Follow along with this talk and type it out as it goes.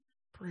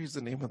Praise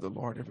the name of the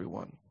Lord,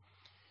 everyone.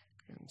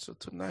 And so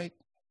tonight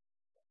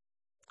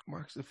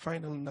marks the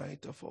final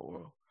night of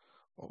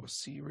our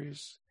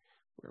series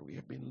where we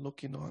have been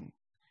looking on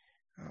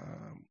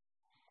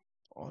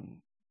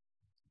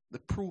the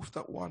proof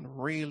that one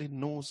really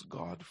knows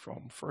God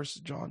from 1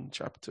 John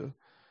chapter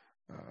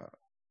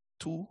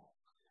 2,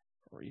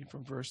 reading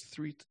from verse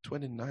 3 to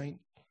 29.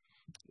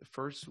 The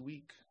first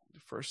week, the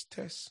first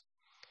test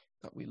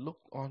that we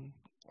looked on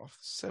of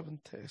 7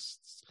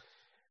 tests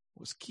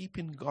was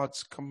keeping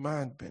God's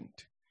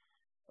commandment.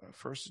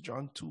 1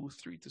 John 2,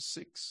 3 to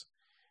 6.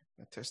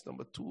 Test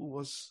number 2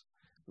 was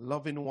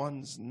loving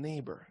one's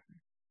neighbor.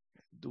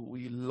 Do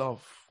we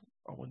love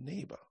our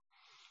neighbor?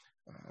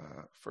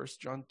 1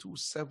 John 2,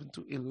 7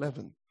 to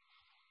 11.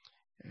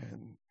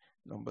 And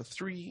number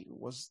 3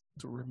 was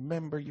to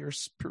remember your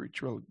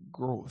spiritual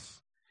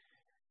growth.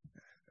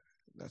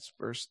 That's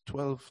verse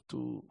 12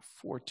 to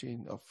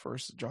 14 of 1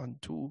 John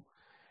 2.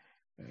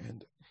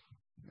 And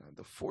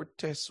the 4th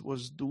test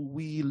was, do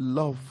we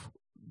love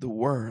the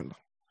world?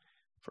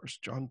 1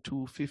 John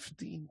 2,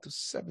 15 to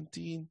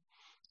 17.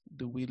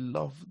 Do we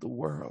love the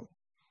world?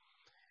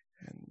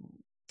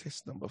 And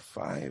test number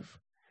 5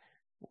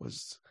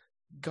 was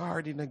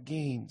guarding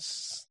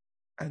against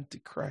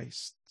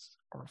Antichrist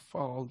or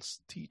false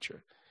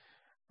teacher.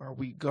 Are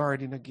we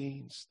guarding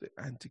against the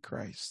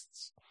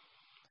Antichrists?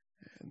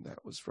 And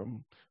that was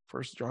from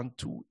 1 John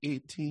 2,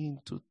 18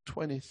 to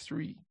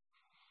 23.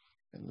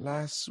 And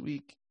last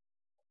week,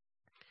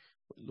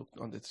 we looked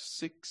on the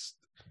 6th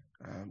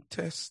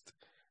test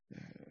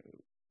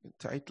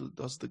entitled,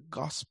 Does the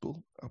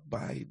Gospel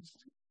Abide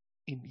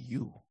in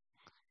You?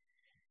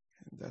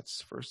 And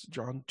that's 1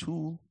 John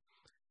 2,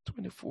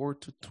 24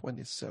 to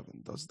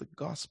 27. Does the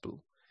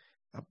gospel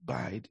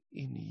abide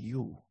in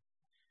you?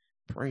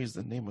 Praise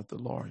the name of the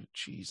Lord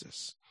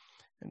Jesus.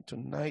 And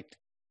tonight,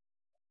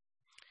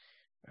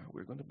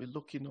 we're going to be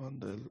looking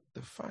on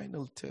the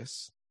final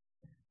test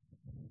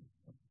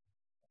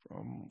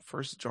from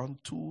 1 John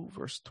 2,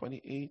 verse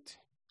 28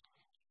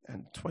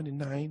 and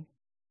 29.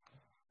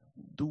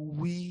 Do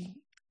we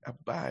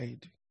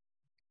abide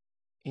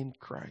in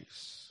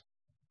Christ?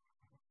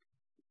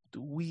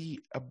 Do we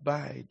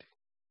abide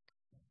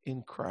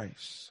in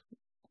Christ?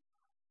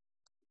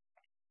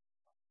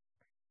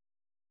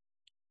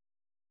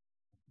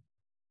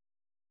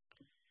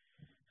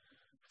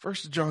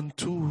 First John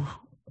 2,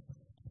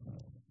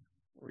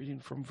 reading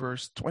from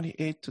verse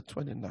 28 to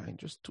 29,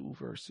 just 2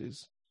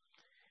 verses.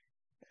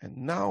 And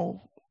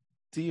now,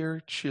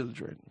 dear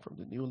children, from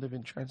the New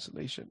Living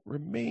Translation,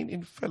 remain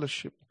in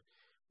fellowship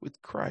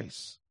with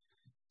Christ,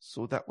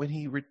 so that when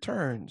he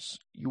returns,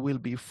 you will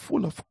be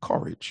full of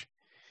courage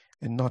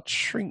and not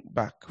shrink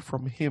back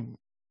from him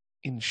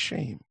in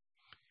shame.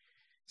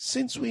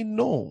 Since we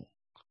know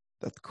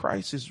that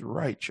Christ is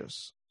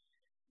righteous,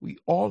 we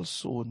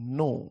also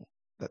know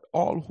that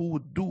all who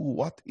do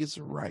what is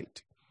right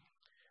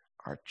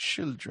are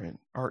children,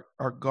 are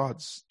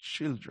God's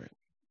children.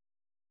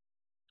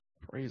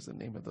 Praise the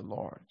name of the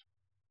Lord.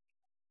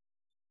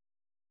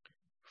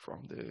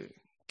 From the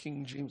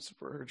King James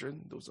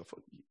Version, those of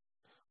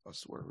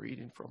us who are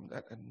reading from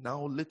that. And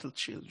now, little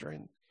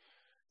children,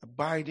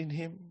 abide in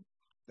him,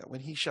 that when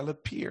he shall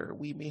appear,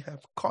 we may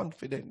have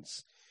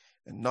confidence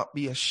and not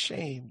be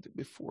ashamed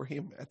before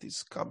him at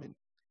his coming.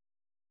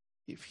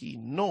 If he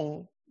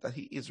know that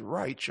he is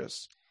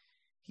righteous,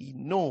 he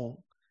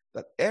know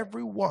that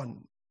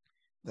everyone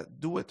that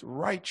doeth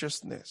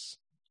righteousness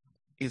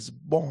is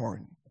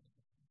born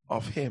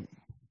of him.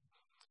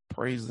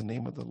 Praise the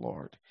name of the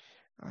Lord.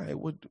 I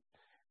would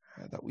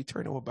that we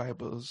turn our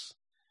Bibles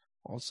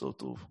also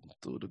to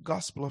the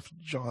Gospel of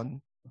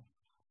John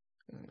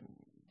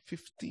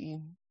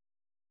 15.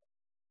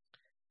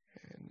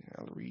 And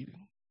I'll read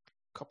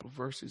a couple of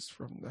verses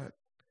from that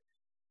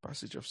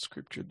passage of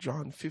Scripture.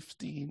 John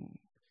 15,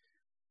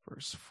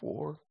 verse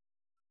 4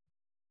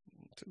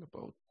 until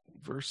about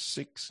verse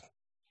 6.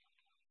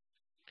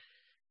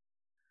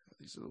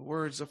 These are the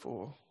words of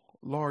our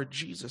Lord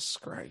Jesus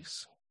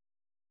Christ.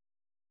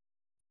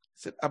 He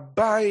said,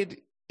 abide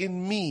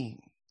in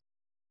me,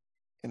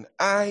 and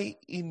I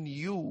in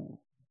you,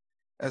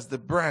 as the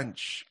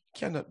branch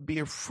cannot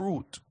bear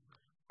fruit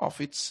of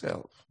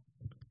itself,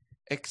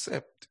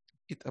 except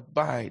it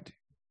abide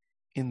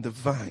in the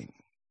vine.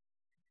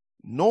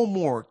 No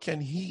more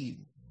can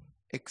he,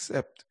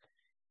 except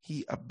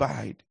he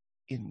abide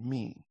in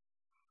me.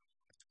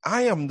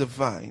 I am the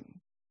vine,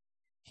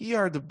 ye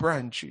are the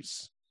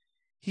branches.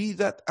 He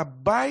that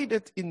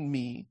abideth in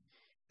me,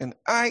 and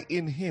I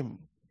in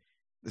him,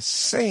 the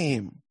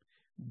same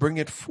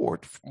bringeth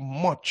forth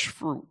much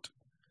fruit.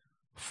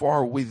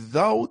 For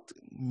without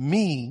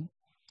me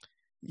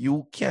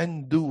you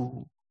can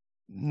do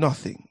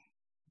nothing.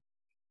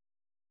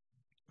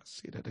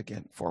 Let's say that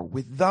again. For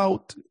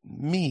without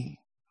me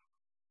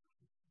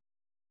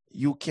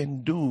you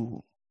can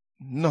do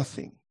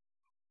nothing.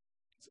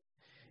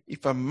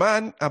 If a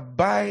man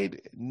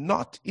abide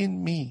not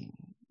in me,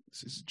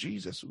 this is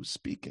Jesus who's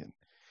speaking,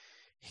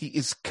 he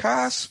is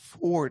cast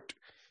forth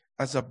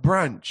as a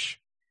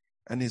branch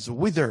and is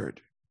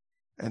withered,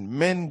 and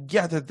men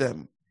gathered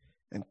them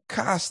and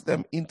cast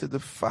them into the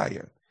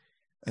fire,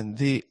 and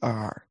they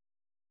are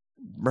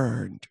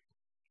burned.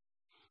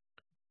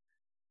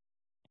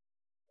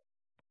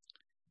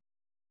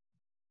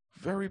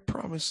 Very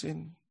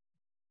promising.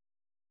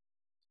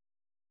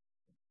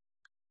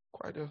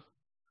 Quite a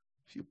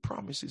few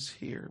promises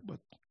here, but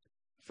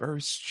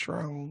very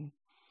strong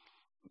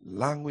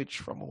language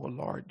from our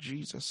Lord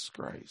Jesus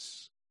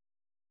Christ.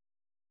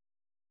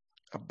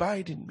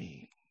 Abide in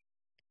me,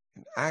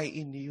 and I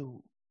in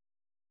you.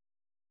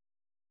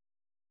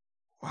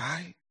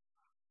 Why?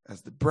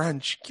 As the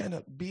branch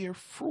cannot bear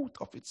fruit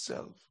of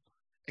itself,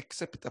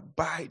 except it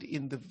abide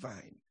in the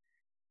vine.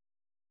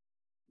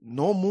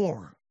 No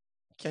more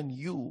can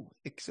you,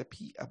 except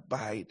he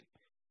abide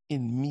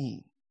in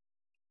me.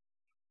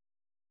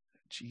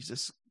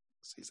 Jesus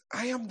says,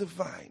 I am the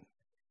vine,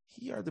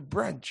 ye are the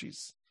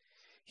branches.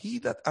 He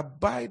that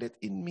abideth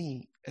in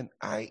me, and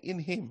I in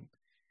him,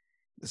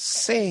 the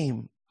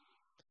same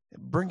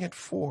bringeth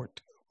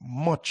forth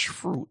much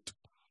fruit.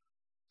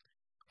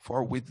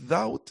 For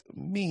without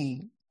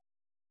me,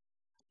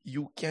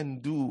 you can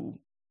do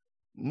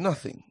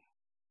nothing.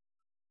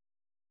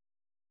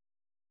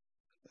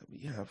 We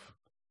have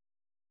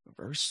a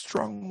very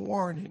strong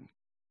warning.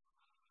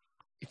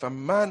 If a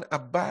man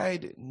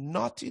abide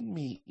not in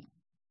me,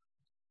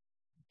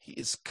 he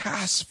is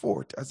cast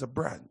forth as a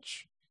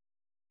branch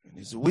and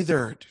is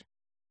withered,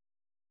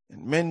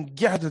 and men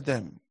gather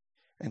them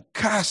and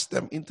cast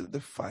them into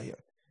the fire,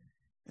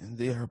 and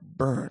they are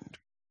burned.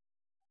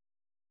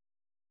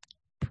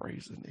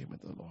 Praise the name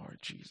of the Lord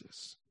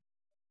Jesus.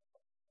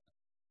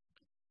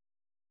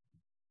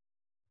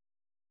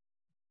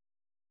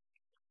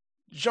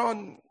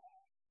 John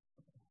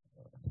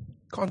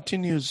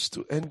continues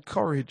to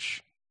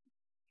encourage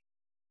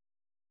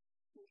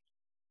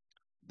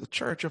the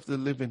Church of the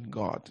Living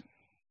God.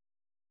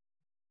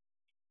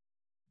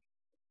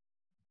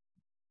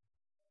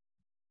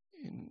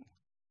 In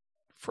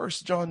 1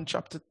 John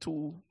chapter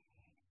 2,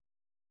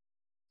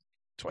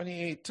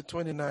 28 to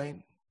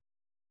 29,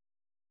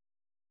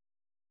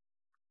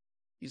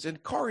 he's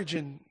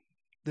encouraging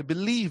the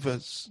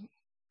believers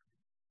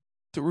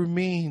to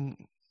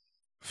remain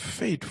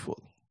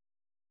faithful.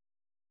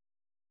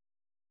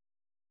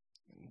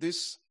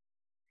 This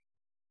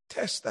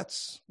test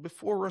that's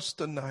before us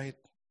tonight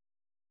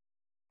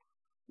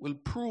will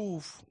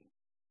prove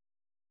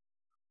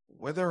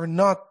whether or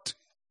not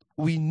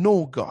we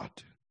know God.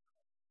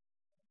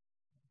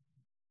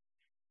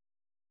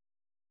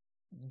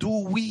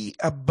 Do we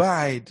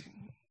abide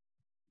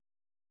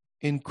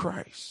in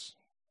Christ?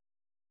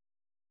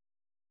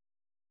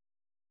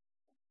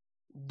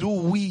 Do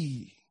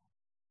we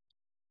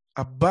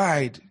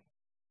abide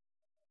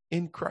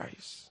in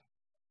Christ?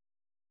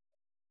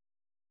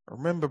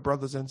 Remember,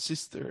 brothers and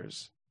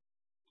sisters,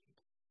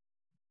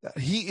 that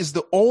he is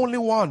the only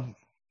one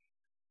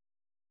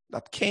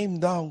that came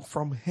down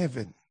from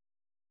heaven.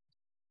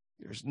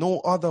 There's no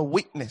other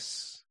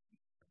witness.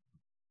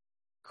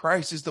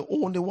 Christ is the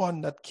only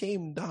one that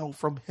came down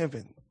from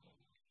heaven.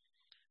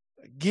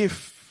 A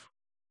gift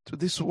to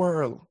this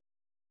world,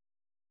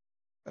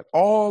 that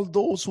all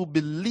those who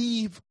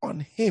believe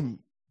on him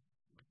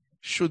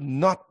should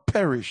not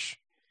perish,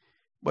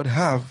 but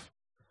have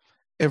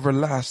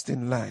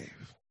everlasting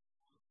life.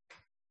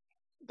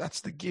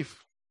 That's the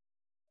gift.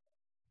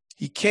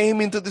 He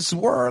came into this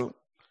world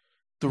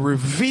to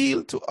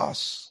reveal to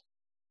us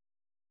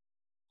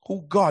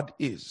who God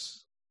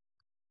is.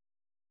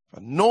 For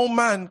no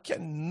man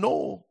can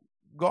know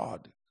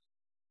God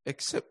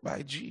except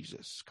by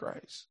Jesus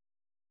Christ.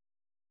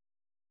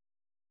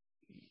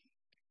 He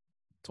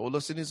told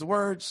us in his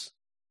words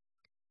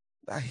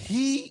that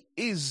he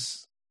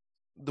is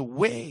the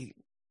way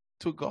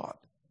to God.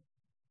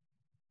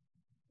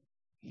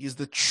 He is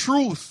the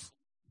truth,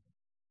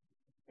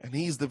 and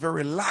he is the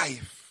very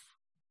life.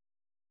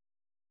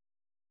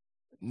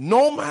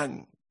 No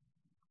man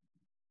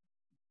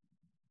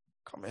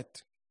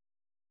cometh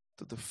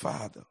to the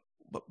Father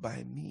but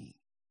by me.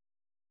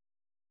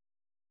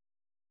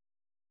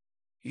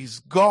 He's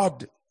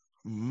God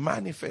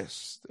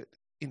manifested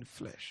in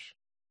flesh.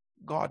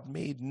 God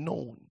made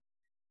known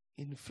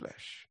in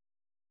flesh.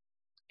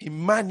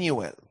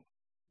 Emmanuel,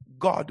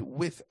 God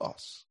with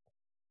us.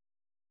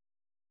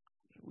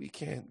 We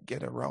can't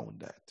get around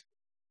that.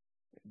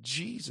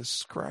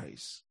 Jesus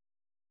Christ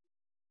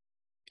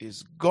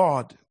is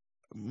God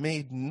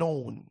made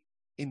known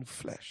in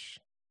flesh.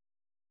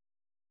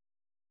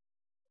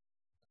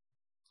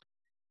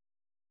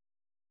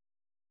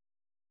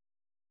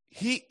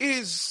 He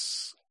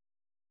is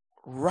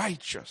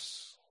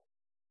righteous.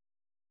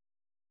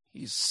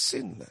 He's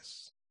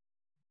sinless.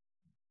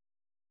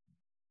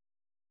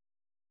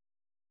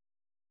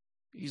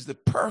 He's the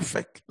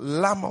perfect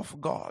Lamb of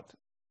God,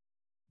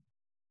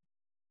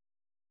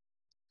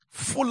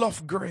 full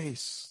of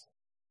grace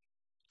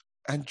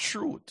and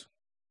truth.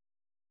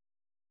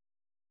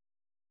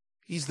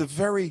 He's the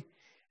very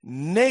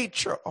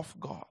nature of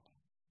God.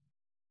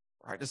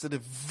 Right? This is the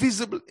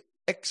visible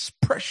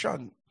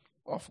expression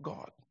of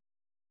God.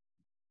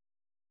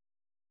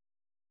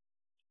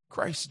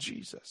 Christ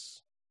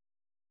Jesus.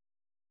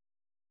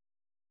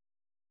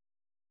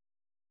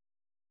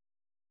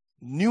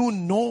 Knew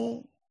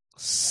no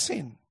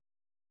sin.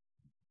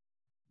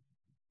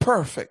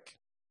 Perfect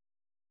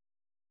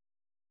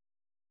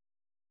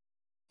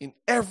in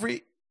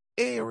every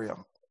area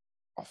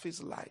of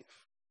his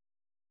life.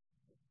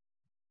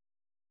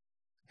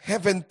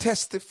 Heaven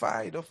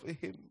testified of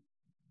him.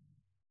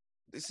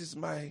 This is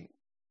my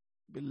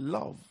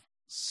beloved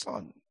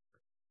Son,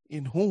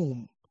 in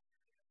whom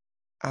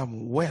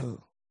I'm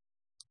well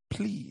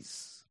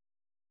pleased.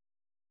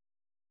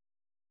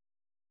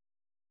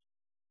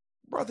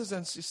 Brothers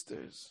and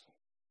sisters,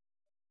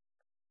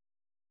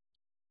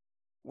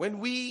 when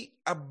we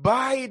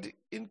abide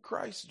in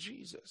Christ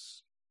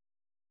Jesus,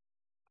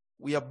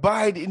 we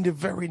abide in the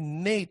very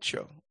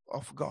nature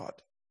of God.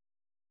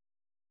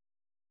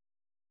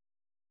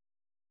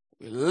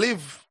 We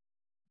live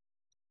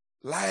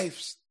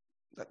lives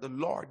that the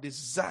Lord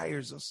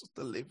desires us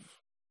to live.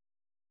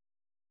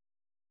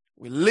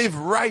 We live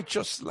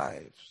righteous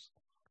lives.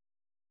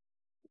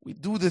 We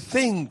do the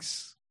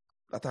things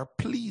that are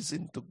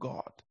pleasing to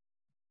God.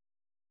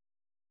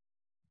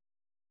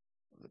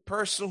 The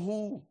person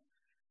who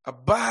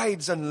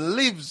abides and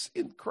lives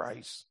in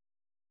Christ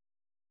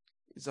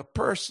is a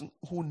person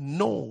who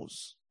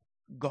knows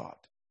God.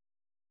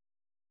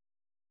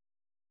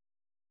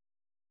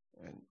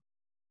 And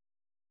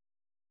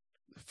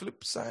the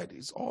flip side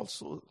is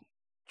also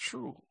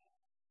true.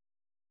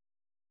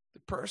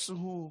 The person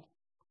who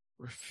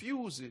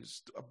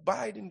refuses to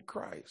abide in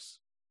Christ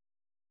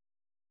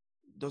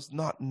does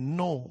not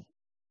know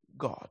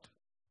God.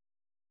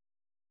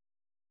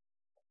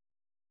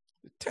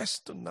 The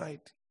test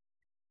tonight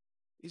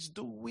is,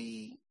 do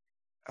we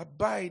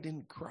abide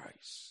in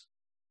Christ?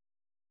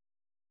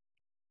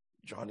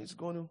 John is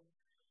going to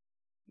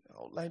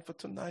outline for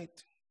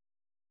tonight.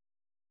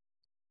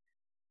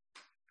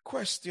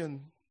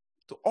 Question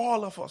to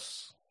all of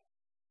us: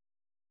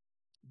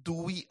 do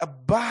we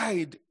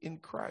abide in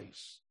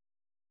Christ?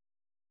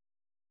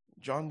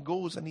 John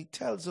goes and he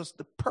tells us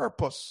the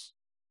purpose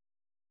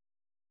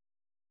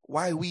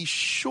why we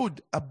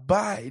should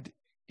abide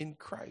in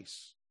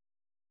Christ.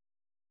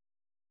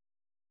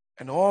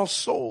 And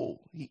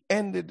also, he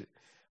ended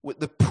with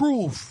the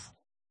proof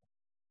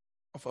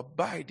of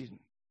abiding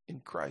in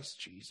Christ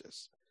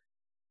Jesus.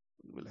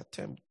 We will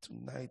attempt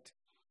tonight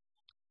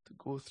to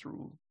go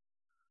through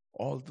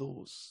all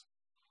those.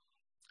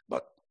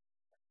 But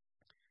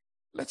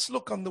let's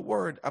look on the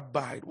word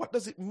abide. What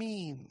does it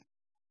mean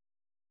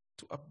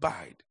to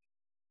abide?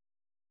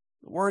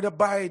 The word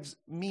abide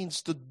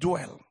means to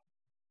dwell,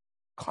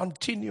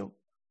 continue,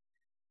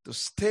 to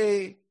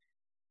stay,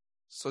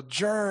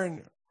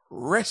 sojourn,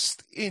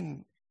 rest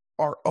in,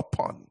 or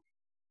upon.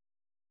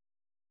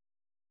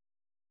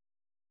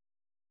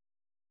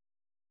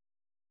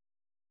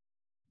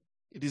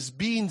 It is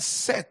being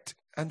set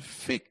and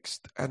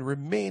fixed and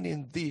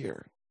remaining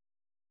there,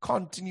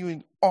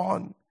 continuing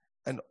on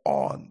and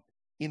on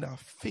in a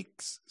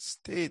fixed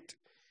state,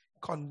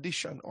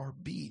 condition, or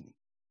being.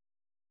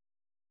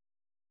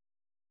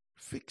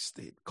 Fixed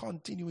state,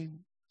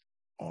 continuing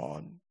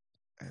on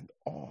and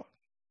on.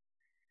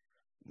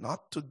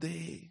 Not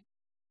today.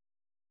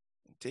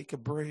 Take a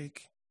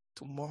break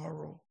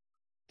tomorrow.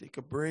 Take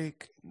a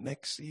break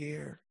next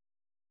year.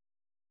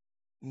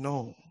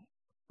 No.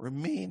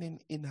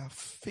 Remaining in a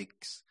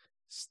fixed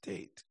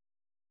state.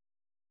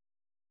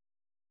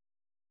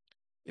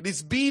 It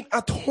is being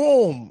at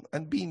home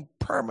and being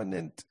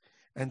permanent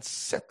and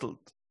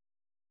settled.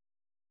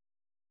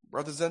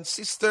 Brothers and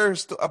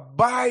sisters, to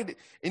abide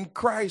in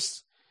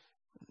Christ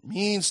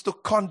means to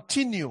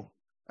continue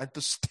and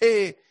to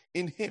stay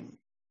in him,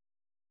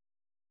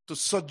 to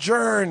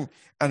sojourn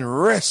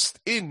and rest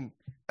in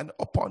and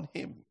upon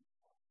him,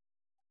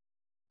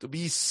 to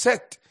be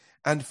set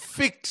and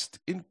fixed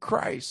in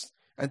Christ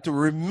and to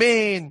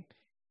remain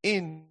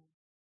in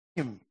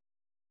him,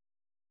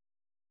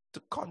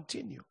 to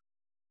continue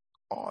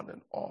on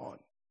and on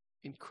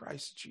in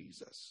Christ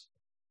Jesus.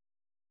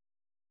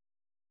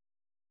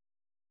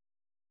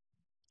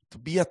 To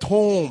be at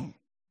home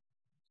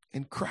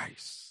in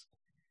Christ,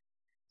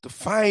 to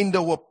find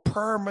our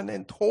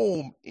permanent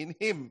home in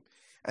him,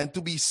 and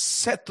to be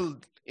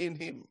settled in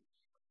him.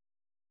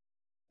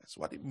 That's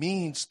what it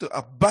means to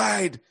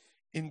abide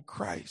in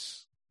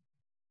Christ.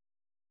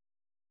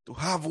 To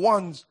have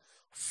one's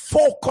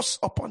focus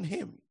upon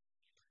him,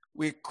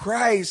 where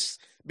Christ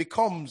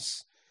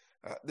becomes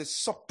the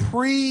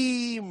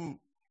supreme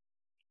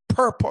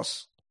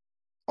purpose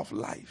of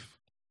life.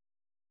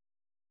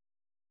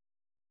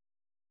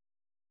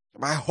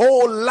 My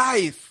whole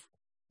life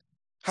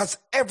has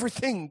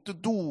everything to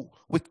do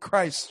with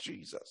Christ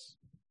Jesus.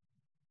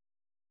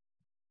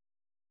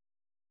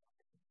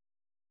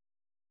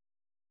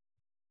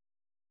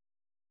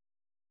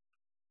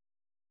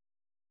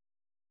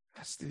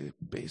 That's the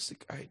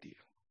basic idea.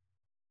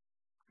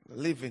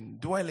 Living,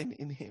 dwelling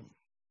in him.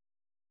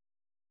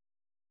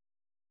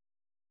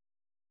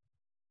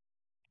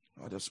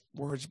 Other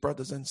words,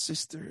 brothers and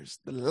sisters,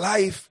 the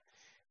life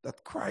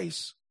that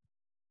Christ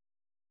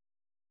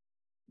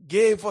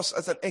gave us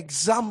as an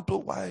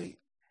example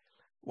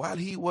while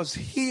he was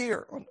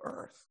here on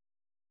earth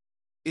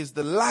is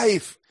the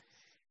life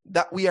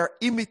that we are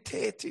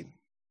imitating.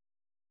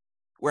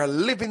 We're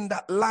living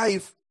that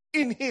life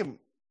in him.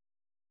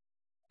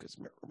 Because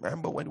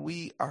remember, when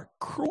we are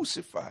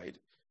crucified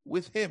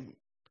with him,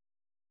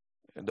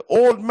 and the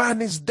old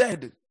man is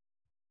dead,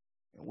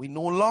 and we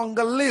no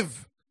longer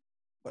live,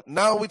 but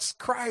now it's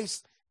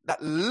Christ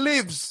that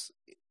lives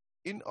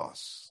in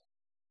us.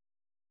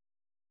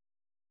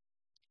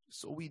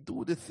 So we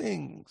do the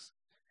things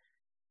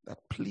that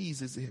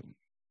pleases him.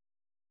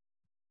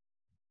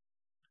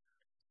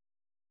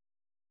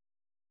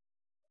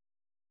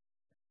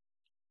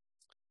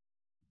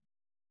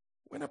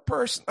 When a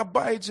person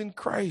abides in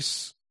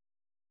Christ,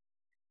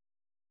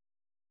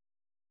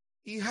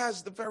 he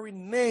has the very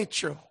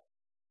nature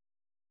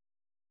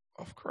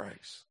of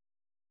Christ.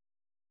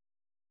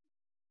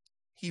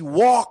 He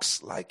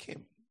walks like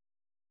him,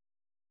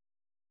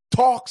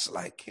 talks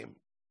like him.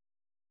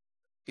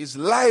 His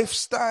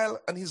lifestyle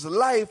and his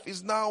life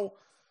is now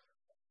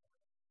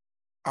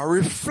a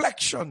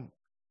reflection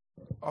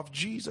of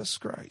Jesus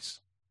Christ.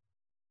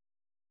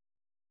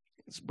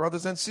 His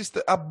brothers and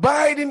sisters,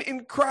 abiding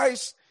in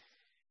Christ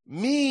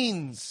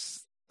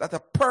means that a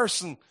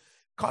person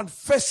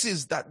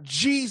confesses that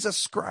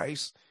Jesus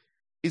Christ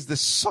is the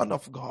Son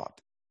of God.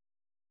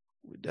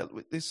 We dealt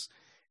with this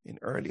in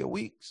earlier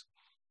weeks.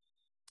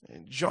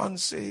 And John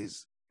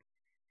says,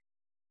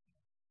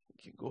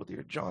 you can go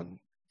there,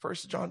 1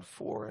 John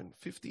 4 and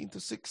 15 to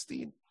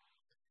 16.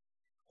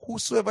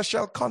 Whosoever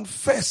shall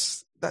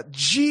confess that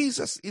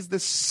Jesus is the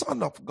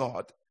Son of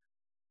God,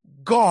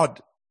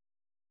 God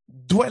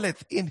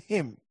dwelleth in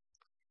him,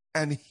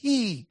 and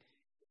he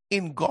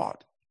in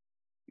God.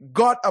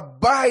 God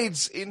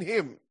abides in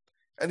him,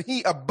 and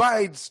he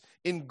abides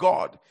in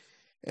God.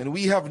 And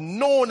we have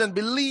known and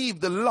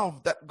believed the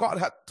love that God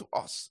had to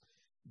us.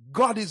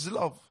 God is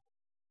love,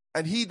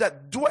 and he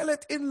that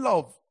dwelleth in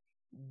love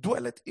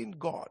dwelleth in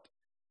God,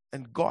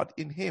 and God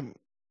in him.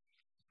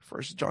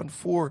 1 John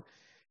 4,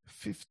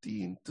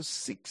 15 to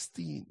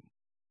 16.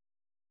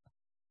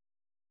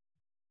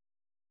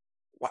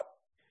 What?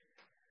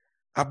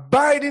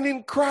 Abiding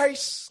in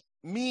Christ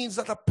means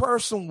that a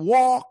person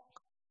walks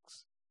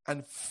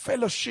and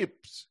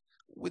fellowships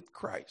with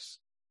Christ.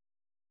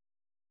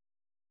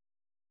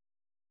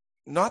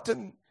 It's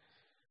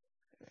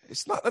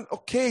not an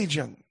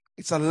occasion,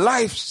 it's a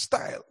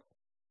lifestyle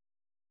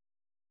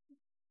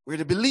where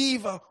the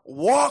believer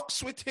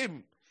walks with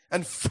him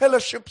and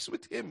fellowships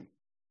with him.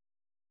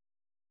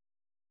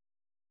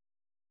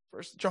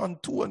 1 John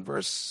 2 and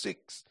verse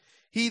 6.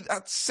 He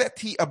that said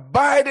he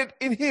abided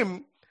in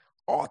him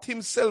ought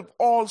himself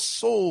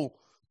also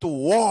to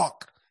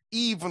walk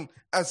even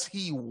as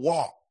he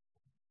walked.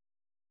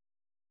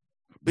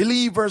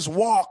 Believers'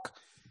 walk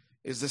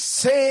is the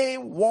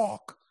same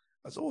walk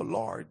as our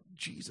Lord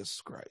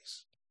Jesus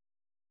Christ.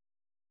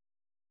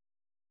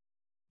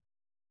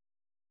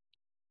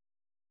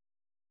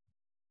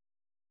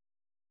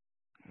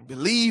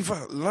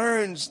 Believer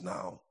learns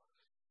now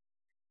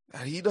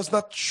that he does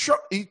not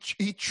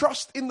he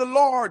trusts in the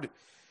Lord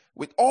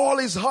with all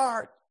his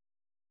heart,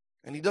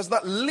 and he does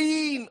not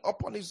lean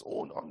upon his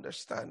own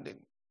understanding.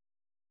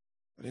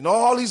 But in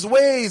all his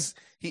ways,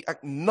 he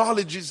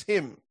acknowledges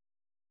him.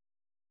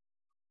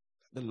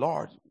 The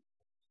Lord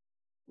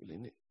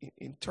will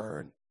in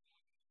turn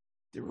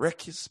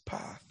direct his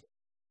path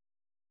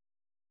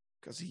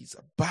because he's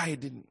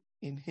abiding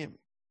in him.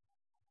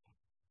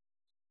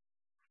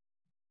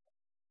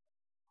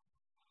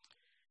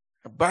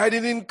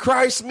 Abiding in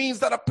Christ means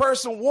that a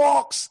person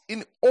walks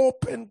in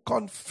open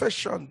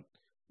confession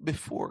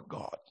before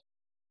God.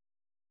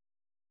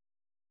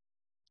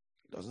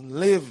 He doesn't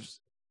live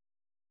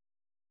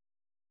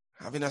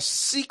having a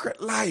secret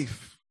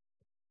life.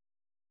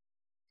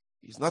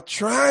 He's not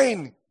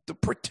trying to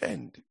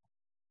pretend.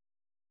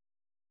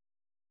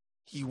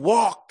 He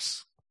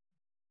walks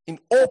in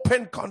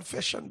open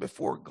confession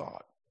before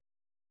God,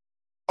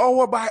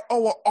 hour by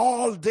hour,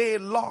 all day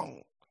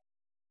long,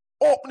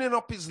 opening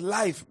up his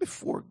life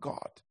before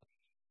God.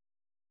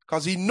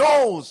 Because he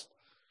knows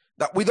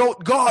that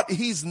without God,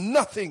 he's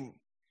nothing.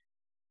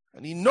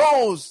 And he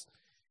knows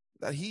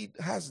that he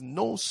has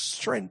no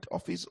strength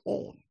of his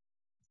own.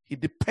 He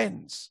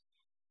depends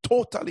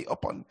totally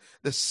upon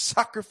the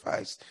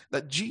sacrifice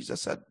that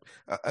Jesus had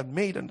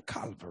made on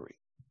Calvary.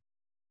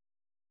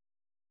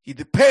 He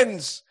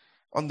depends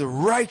on the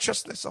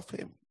righteousness of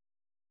him.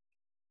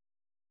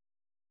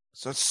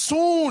 So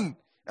soon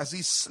as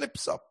he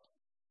slips up,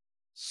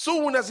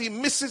 soon as he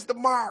misses the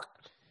mark,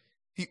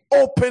 he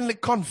openly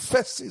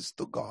confesses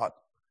to God,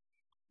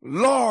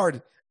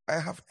 Lord, I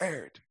have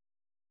erred.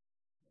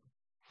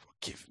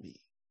 Forgive me.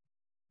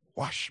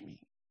 Wash me.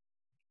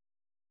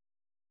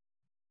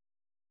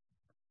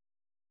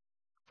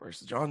 1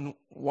 John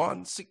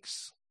 1,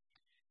 6.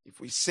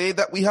 If we say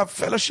that we have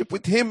fellowship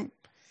with him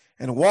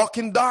and walk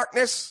in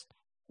darkness,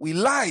 we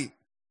lie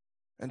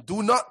and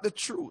do not the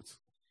truth.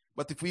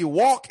 But if we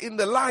walk in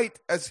the light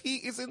as he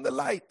is in the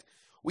light,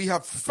 we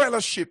have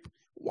fellowship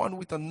one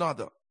with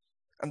another.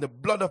 and the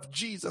blood of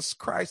Jesus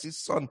Christ, his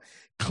Son,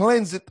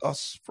 cleanseth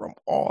us from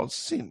all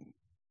sin.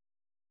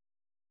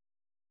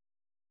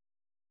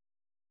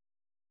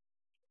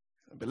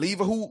 A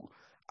believer who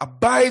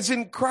abides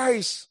in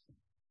Christ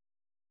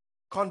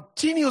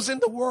continues in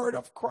the word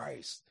of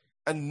Christ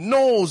and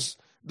knows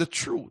the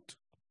truth.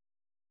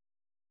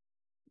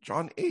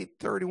 John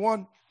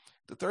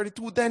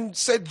 8:31-32, then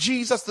said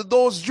Jesus to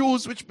those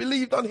Jews which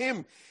believed on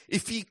him,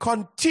 if ye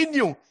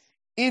continue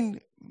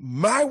in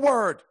my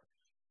word,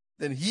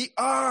 then ye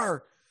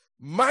are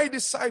my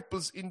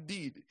disciples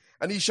indeed,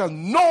 and ye shall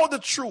know the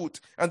truth,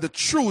 and the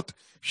truth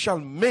shall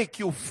make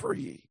you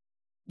free.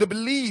 The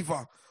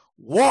believer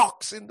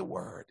walks in the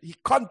word. He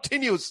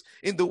continues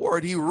in the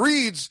word. He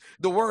reads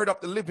the word of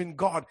the living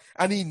God,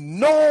 and he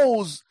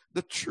knows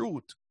the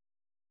truth.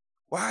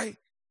 Why?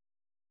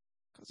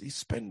 Because he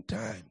spent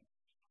time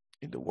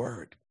in the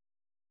word.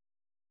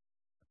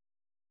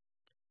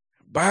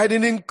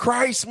 Abiding in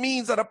Christ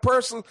means that a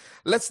person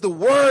lets the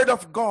word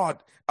of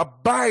God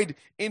abide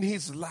in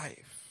his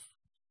life.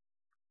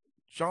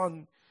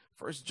 1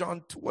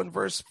 John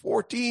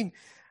 2:14,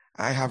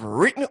 I have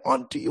written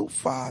unto you,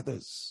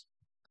 fathers,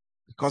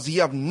 because ye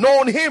have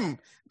known him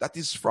that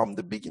is from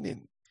the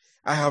beginning.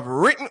 I have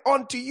written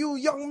unto you,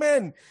 young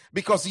men,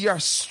 because ye are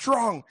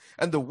strong,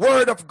 and the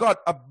word of God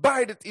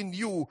abideth in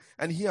you,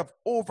 and ye have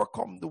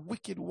overcome the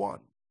wicked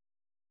one.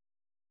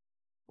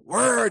 The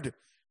word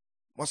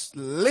must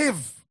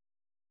live,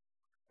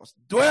 must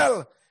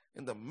dwell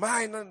in the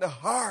mind and the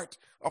heart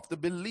of the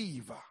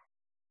believer.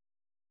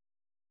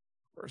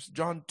 1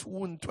 John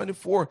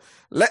 2:24,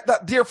 let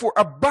that therefore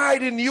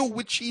abide in you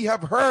which ye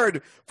have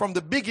heard from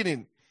the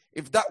beginning.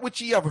 If that which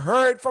ye have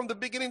heard from the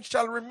beginning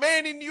shall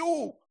remain in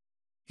you,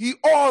 he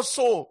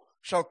also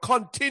shall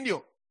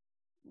continue,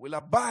 will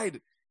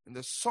abide in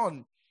the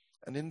Son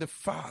and in the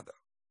Father.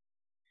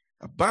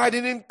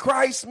 Abiding in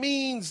Christ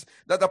means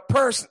that a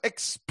person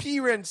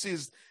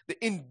experiences the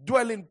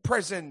indwelling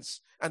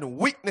presence and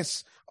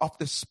witness of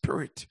the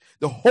Spirit.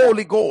 The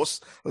Holy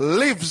Ghost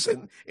lives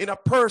in a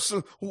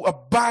person who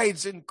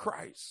abides in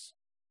Christ.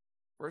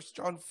 1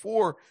 John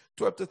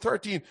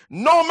 4:12-13,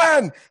 no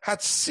man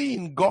hath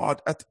seen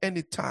God at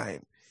any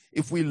time.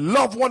 If we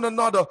love one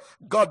another,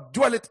 God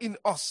dwelleth in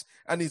us,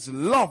 and his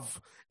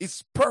love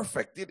is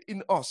perfected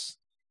in us.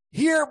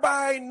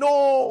 Hereby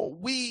know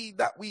we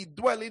that we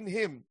dwell in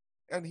him,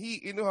 and he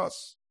in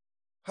us.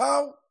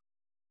 How?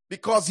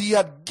 Because he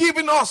had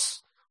given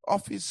us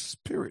of his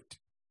Spirit.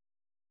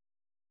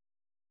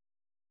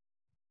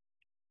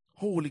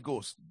 Holy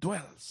Ghost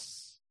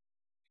dwells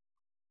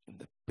in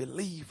the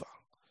believer,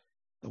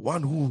 the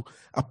one who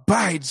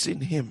abides in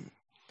him.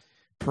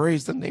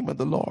 Praise the name of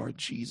the Lord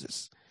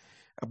Jesus.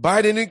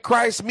 Abiding in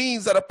Christ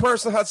means that a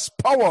person has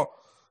power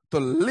to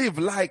live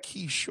like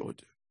he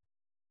should.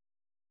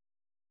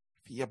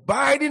 If ye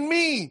abide in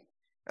me,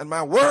 and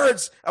my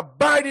words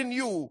abide in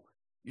you,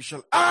 you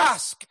shall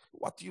ask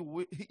what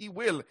he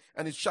will,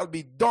 and it shall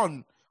be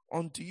done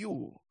unto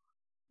you.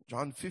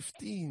 John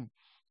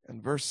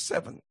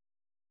 15:7.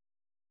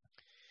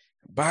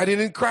 Abiding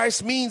in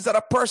Christ means that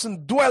a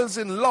person dwells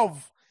in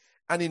love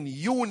and in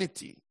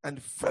unity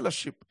and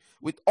fellowship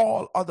with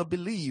all other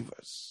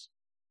believers.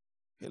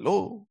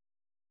 Hello?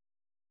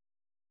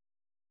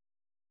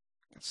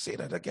 I'll say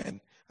that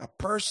again. A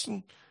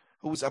person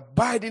who is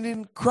abiding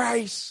in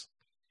Christ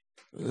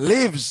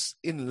lives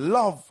in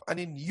love and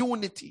in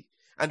unity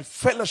and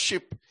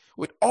fellowship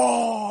with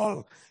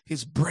all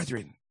his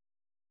brethren.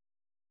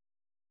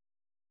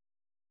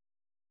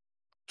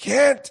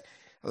 Can't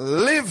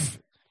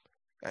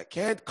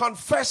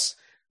confess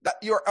that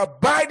you're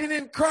abiding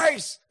in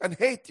Christ and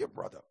hate your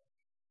brother.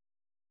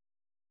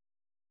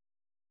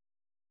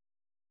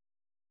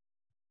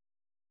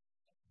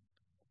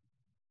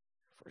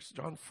 1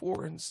 John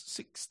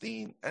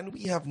 4:16, and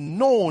we have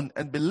known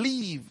and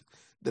believed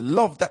the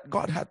love that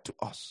God had to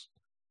us.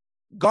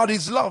 God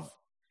is love,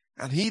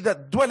 and he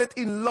that dwelleth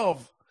in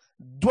love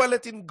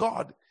dwelleth in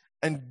God,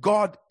 and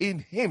God in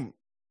him.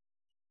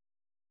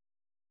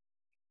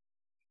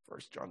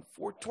 1 John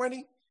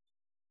 4:20,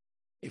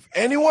 if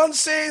anyone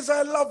says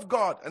I love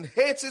God and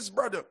hates his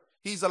brother,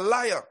 he's a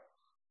liar.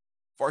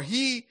 For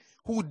he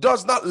who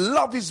does not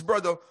love his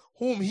brother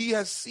whom he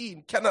has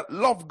seen cannot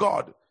love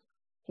God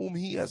whom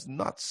he has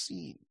not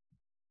seen.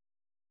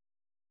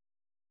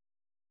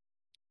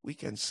 We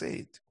can say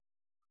it,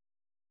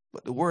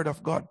 but the word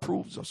of God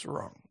proves us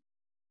wrong.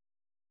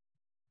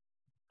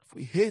 If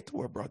we hate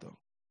our brother,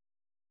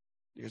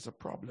 there's a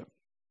problem.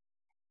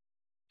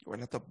 We're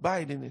not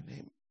abiding in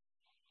him.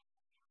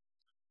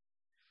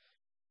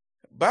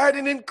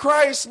 Abiding in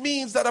Christ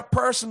means that a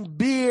person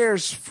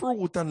bears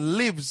fruit and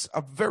lives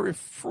a very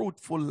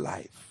fruitful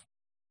life.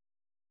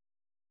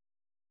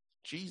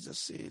 Jesus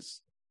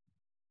says,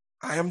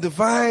 I am the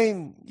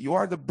vine, you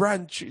are the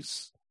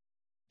branches.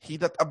 He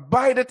that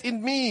abideth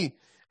in me,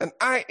 and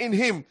I in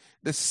him,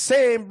 the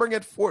same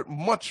bringeth forth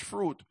much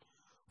fruit.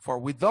 For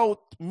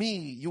without me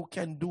you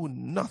can do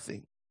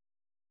nothing.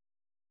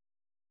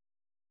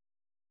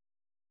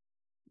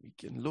 We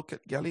can look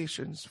at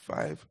Galatians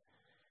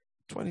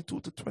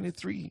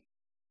 5:22-23.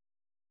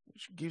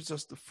 which gives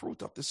us the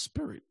fruit of the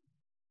Spirit.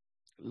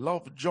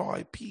 Love,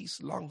 joy,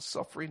 peace,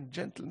 long-suffering,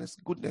 gentleness,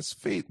 goodness,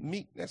 faith,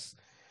 meekness,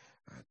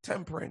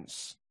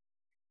 temperance.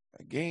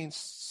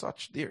 Against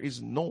such there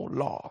is no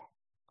law.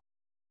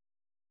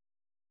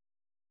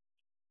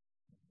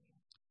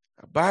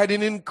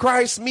 Abiding in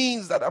Christ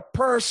means that a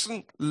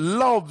person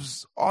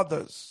loves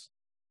others.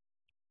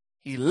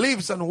 He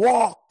lives and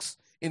walks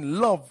in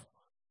love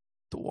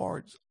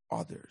towards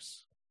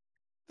others.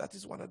 That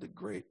is one of the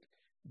great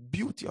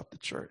beauty of the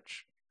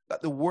church,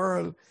 that the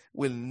world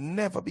will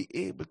never be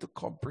able to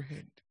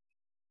comprehend.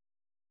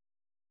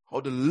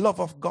 How the love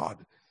of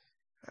God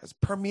has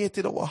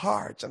permeated our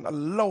hearts and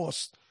allow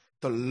us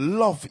to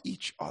love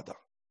each other.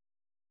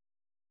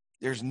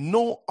 There's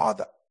no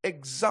other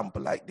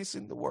example like this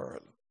in the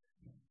world.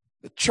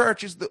 The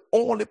church is the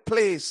only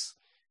place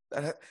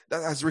that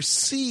has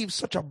received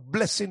such a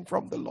blessing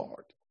from the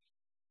Lord.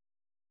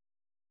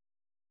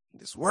 In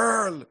this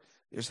world,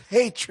 there's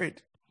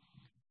hatred,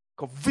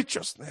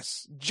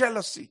 covetousness,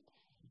 jealousy.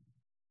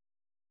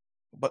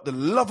 But the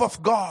love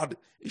of God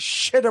is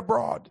shed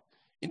abroad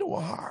in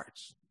our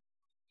hearts.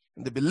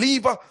 And the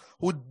believer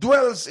who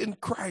dwells in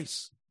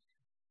Christ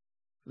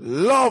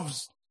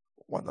loves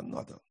one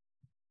another.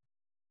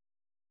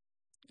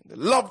 And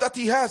the love that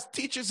he has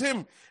teaches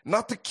him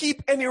not to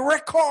keep any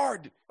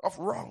record of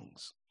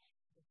wrongs.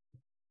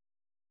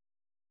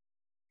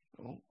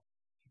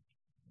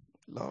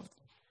 Love.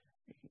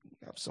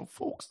 Have some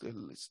folks that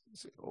listen and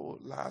say, oh,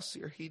 last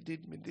year he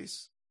did me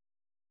this.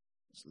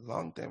 It's a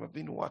long time I've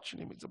been watching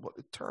him. It's about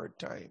the third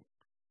time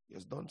he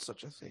has done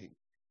such a thing.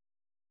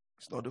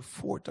 It's not the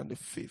fourth and the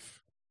fifth.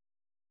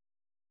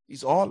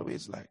 He's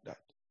always like that.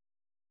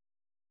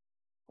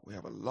 We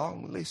have a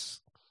long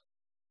list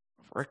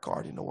of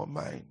record in our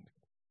mind.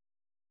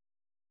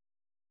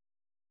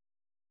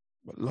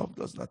 But love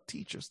does not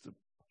teach us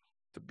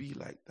to be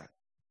like that.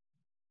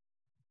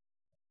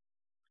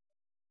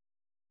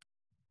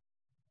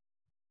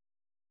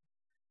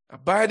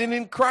 Abiding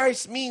in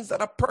Christ means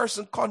that a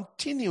person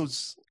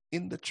continues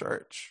in the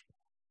church.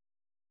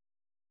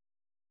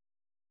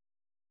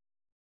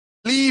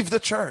 Leave the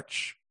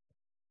church.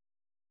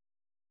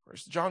 1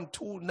 John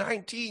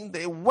 2:19,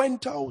 they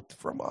went out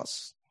from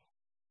us,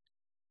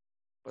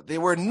 but they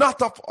were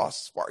not of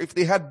us. For if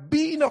they had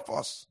been of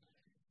us,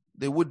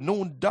 they would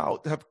no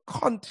doubt have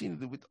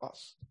continued with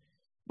us.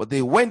 But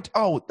they went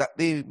out that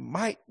they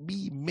might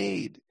be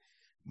made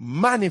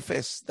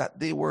manifest that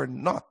they were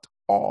not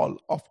all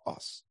of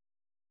us.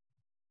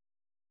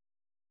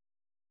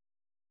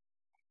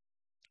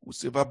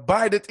 Whosoever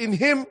abideth in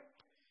him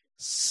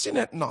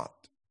sinneth not.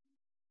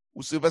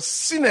 Whosoever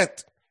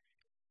sinneth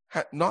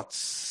hath not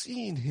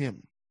seen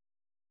him,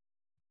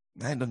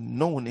 neither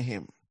known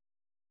him.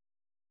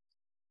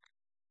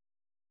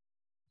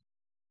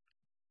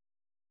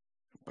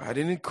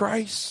 Abiding in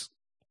Christ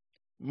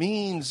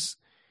means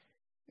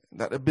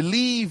that a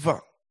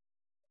believer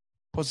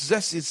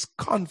possesses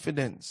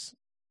confidence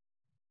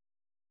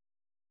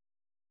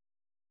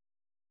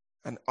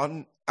and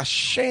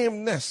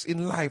unashamedness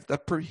in life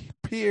that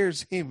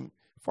prepares him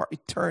for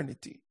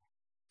eternity.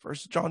 1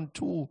 John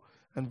 2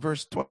 and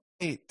verse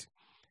 28.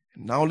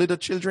 And now, little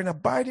children,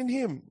 abide in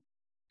him,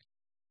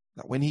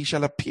 that when he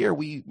shall appear,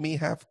 we may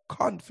have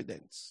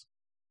confidence.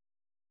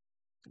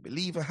 The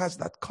believer has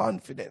that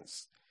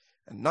confidence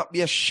and not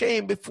be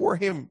ashamed before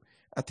him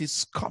at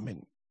his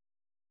coming.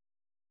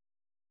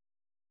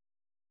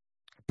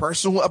 A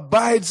person who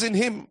abides in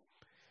him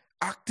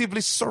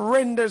actively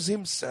surrenders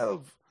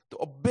himself to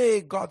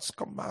obey God's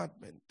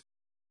commandment.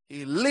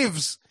 He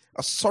lives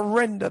a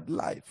surrendered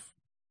life.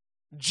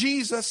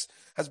 Jesus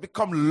has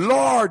become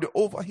Lord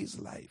over his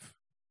life.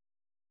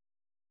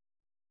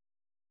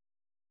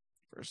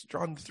 1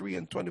 John 3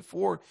 and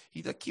 24,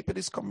 he that keepeth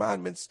his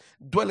commandments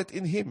dwelleth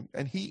in him,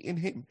 and he in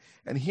him.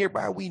 And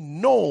hereby we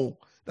know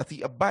that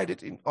he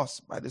abideth in us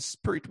by the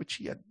Spirit which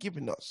he had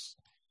given us.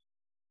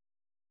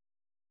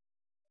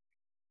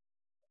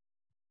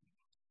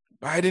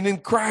 Abiding in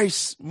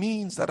Christ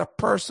means that a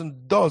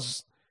person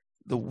does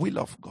the will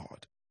of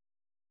God.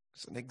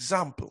 It's an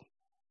example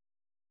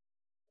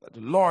that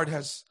the Lord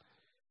has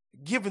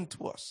given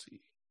to us. He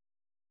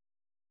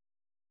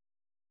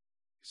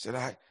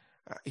said,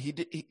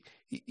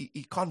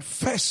 he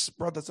confessed,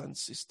 brothers and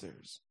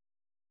sisters,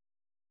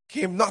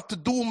 came not to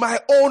do my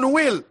own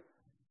will,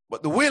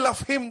 but the will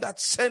of him that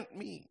sent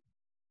me.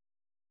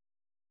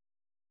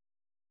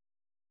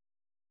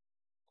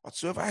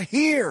 Whatsoever I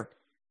hear,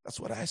 that's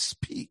what I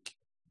speak.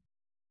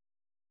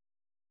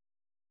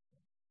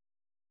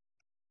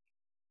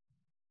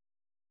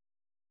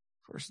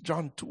 First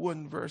John 2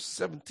 and verse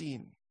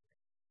 17.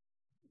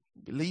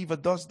 Believer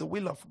does the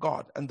will of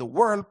God, and the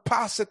world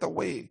passeth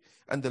away,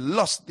 and the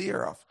lust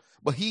thereof.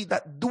 But he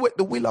that doeth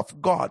the will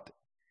of God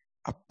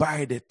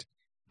abideth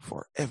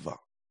forever.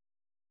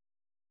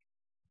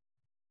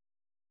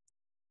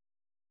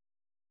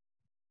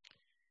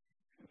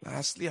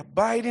 Lastly,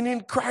 abiding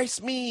in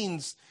Christ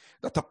means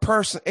that a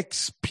person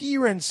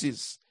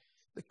experiences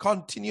the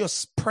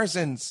continuous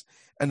presence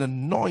and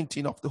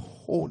anointing of the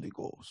Holy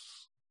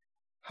Ghost.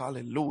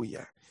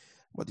 Hallelujah.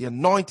 But the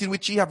anointing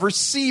which ye have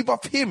received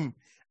of him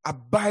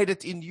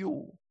abideth in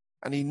you.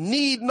 And he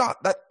need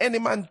not that any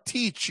man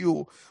teach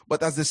you,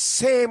 but as the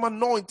same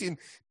anointing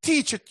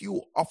teacheth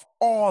you of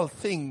all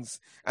things,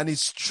 and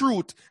his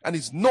truth, and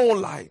his no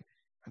lie.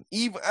 And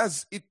even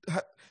as it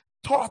hath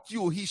taught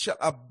you, he shall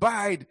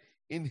abide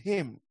in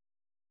him.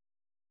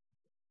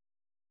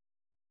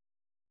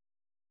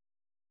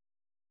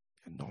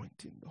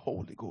 Anointing, the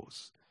Holy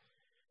Ghost.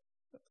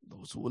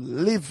 Those who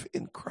live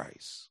in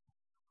Christ,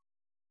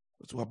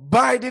 those who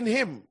abide in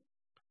him,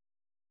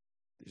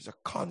 there's a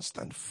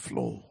constant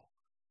flow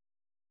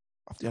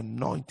of the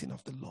anointing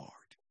of the Lord.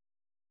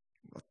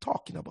 I'm not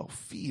talking about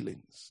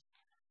feelings.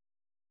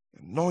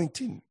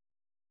 Anointing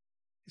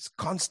is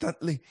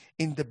constantly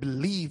in the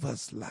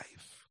believer's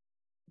life.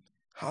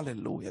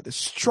 Hallelujah. The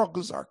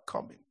struggles are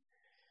coming.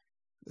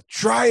 The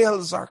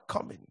trials are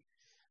coming.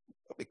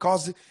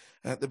 Because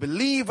the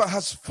believer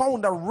has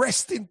found a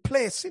resting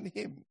place in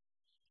him.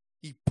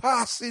 He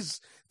passes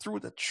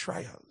through the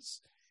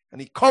trials and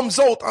he comes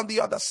out on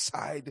the other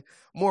side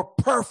more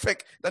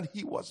perfect than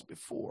he was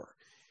before.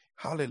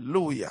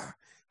 Hallelujah.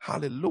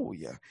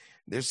 Hallelujah.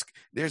 There's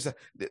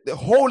the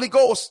Holy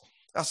Ghost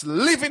that's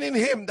living in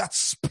him, that's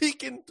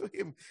speaking to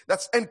him,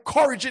 that's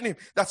encouraging him,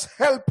 that's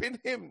helping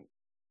him,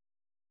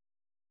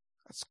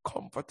 that's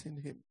comforting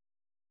him.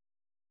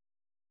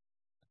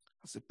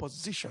 That's the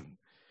position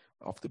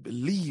of the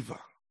believer.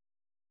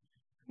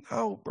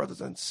 Now,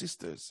 brothers and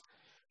sisters,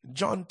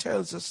 John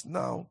tells us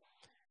now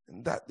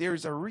that there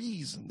is a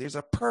reason, there's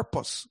a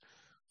purpose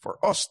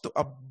for us to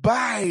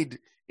abide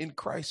in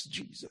Christ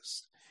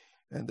Jesus.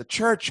 And the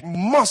church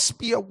must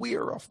be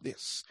aware of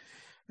this.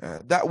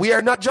 That we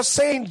are not just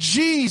saying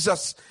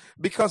Jesus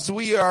because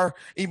we are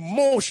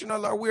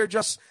emotional or we're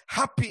just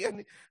happy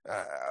and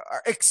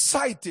are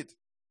excited.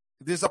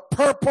 There's a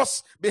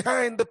purpose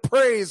behind the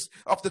praise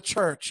of the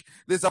church.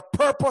 There's a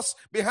purpose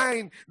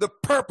behind the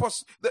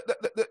purpose,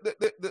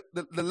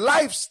 the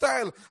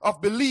lifestyle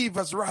of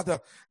believers, rather.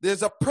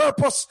 There's a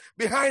purpose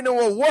behind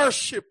our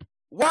worship.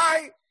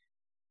 Why?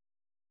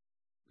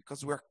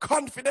 Because we're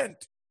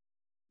confident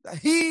that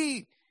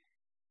he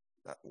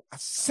that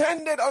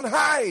ascended on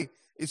high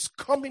is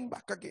coming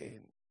back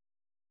again.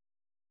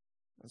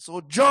 And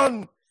so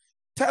John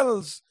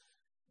tells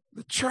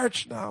the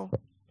church now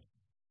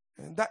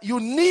and that you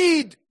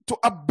need to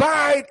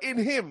abide in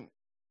him.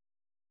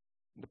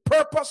 The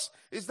purpose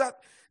is that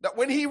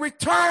when he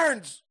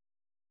returns,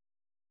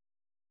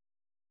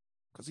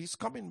 because he's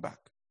coming back,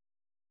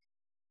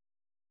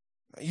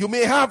 you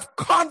may have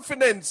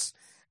confidence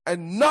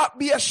and not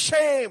be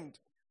ashamed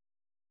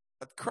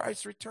at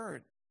Christ's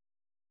return.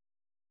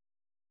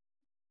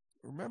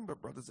 Remember,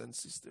 brothers and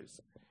sisters,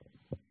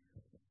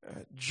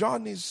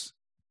 John is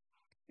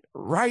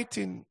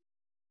writing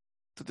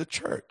to the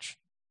church.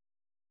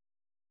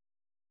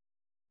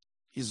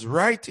 He's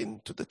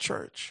writing to the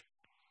church.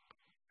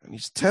 And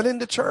he's telling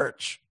the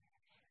church,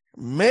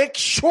 make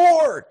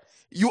sure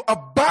you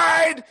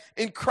abide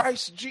in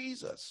Christ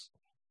Jesus.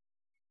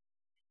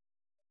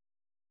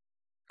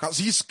 Because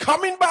he's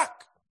coming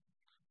back.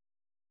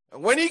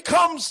 And when he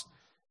comes,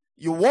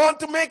 you want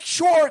to make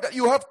sure that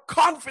you have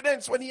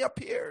confidence when he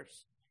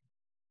appears.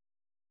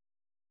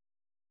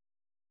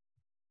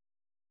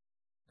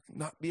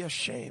 Not be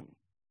ashamed.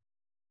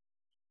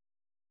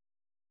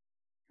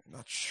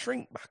 Not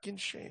shrink back in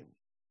shame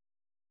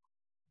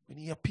when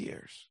he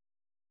appears.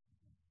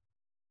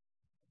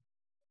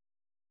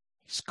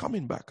 He's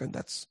coming back, and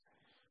that's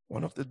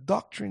one of the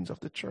doctrines of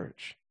the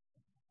church.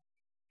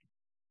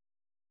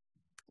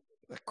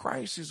 That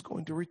Christ is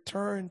going to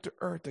return to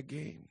earth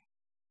again.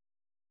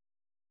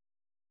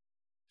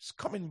 He's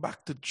coming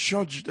back to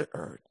judge the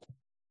earth.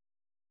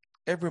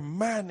 Every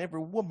man,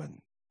 every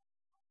woman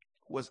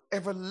who has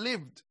ever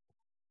lived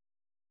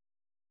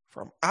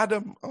from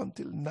Adam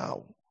until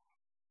now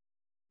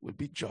will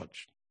be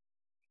judged.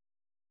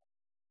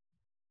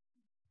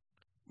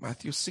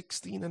 Matthew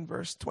 16 and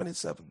verse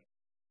 27.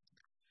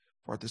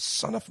 For the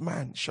Son of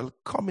Man shall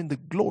come in the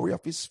glory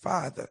of his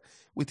Father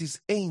with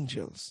his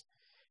angels,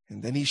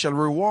 and then he shall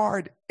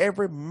reward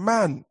every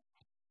man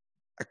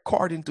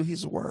according to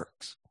his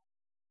works.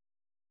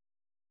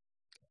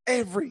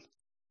 Every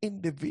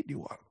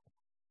individual.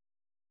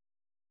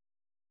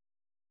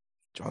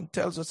 John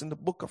tells us in the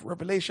book of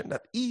Revelation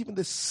that even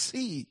the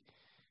sea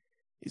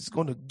is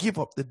going to give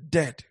up the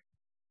dead.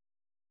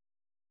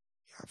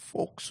 You have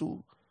folks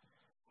who,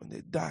 when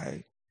they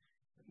die,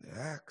 they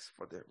ask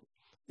for their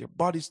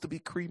bodies to be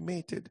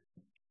cremated.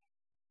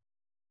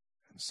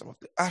 And some of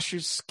the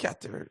ashes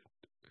scattered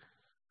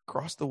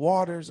across the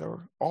waters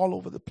or all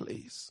over the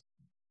place.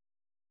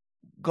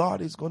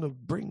 God is going to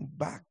bring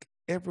back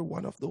every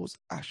one of those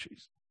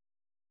ashes.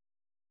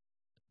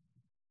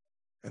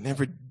 And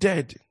every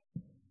dead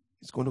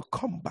is going to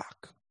come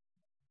back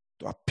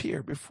to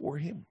appear before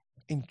him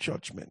in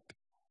judgment.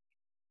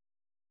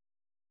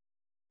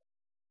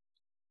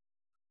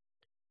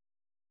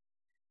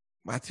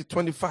 Matthew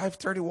 25,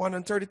 31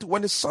 and 32.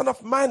 When the Son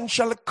of Man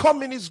shall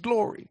come in his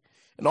glory,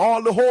 and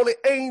all the holy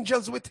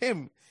angels with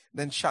him,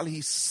 then shall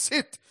he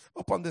sit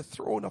upon the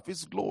throne of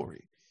his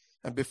glory.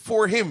 And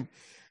before him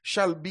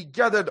shall be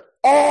gathered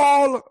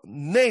all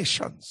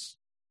nations,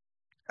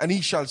 and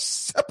he shall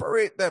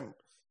separate them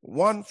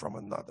one from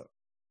another,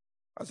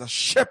 as a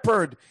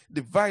shepherd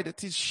divideth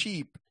his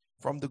sheep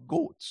from the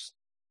goats.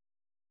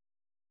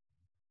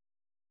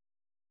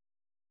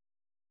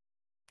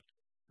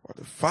 For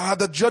the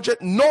Father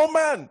judgeth no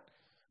man,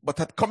 but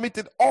hath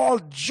committed all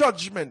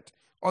judgment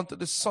unto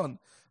the Son.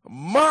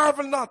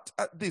 Marvel not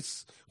at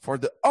this, for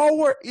the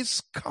hour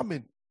is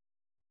coming,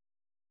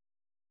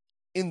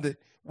 in the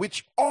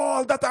which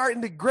all that are in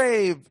the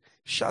grave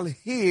shall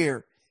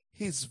hear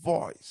his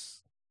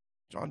voice.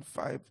 John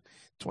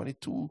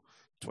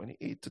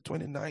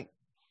 5:22-28-29.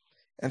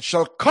 And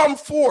shall come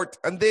forth,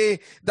 and they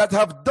that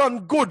have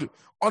done good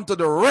unto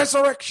the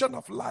resurrection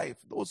of life,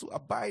 those who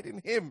abide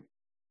in him.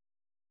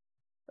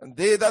 And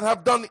they that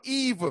have done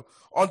evil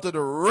unto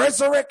the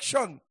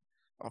resurrection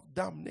of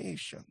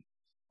damnation.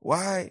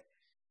 Why?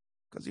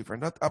 Because if you're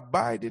not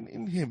abiding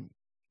in him,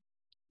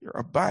 you're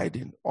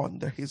abiding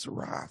under his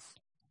wrath.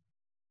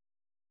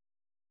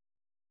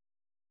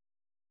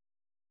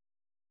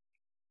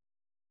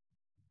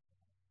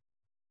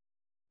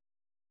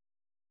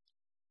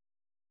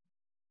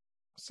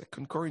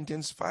 Second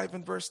Corinthians 5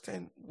 and verse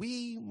 10.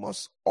 We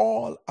must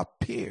all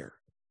appear,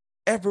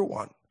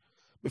 everyone,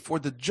 before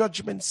the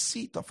judgment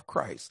seat of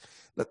Christ,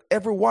 that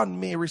everyone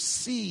may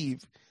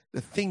receive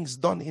the things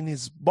done in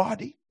his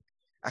body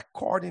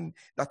according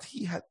that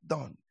he hath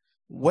done,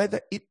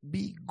 whether it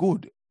be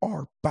good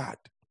or bad.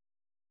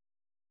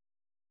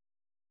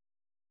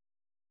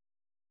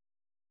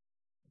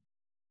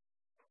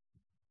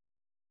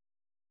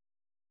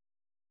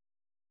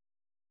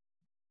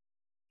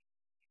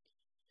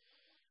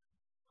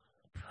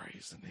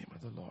 Praise the name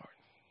of the Lord.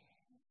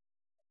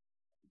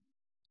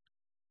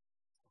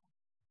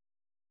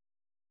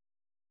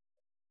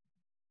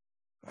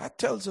 That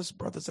tells us,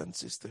 brothers and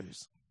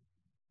sisters,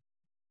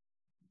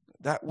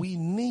 that we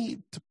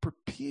need to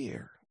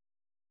prepare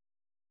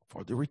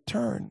for the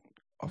return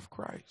of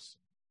Christ.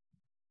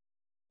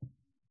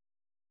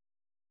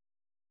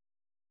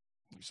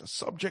 It's a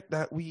subject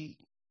that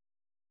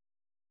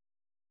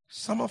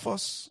some of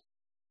us,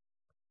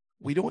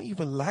 we don't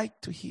even like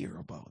to hear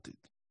about it.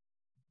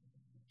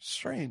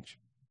 Strange.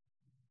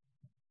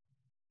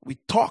 We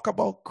talk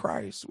about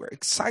Christ. We're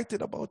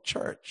excited about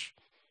church.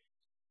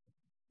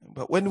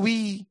 But when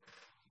we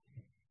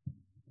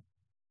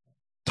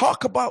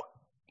talk about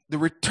the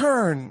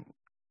return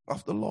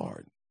of the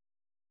Lord,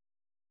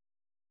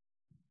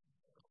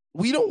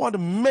 we don't want to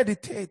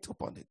meditate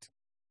upon it.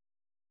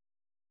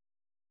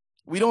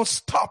 We don't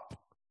stop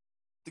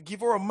to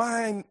give our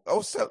mind,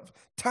 ourselves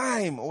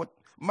time, or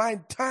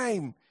mind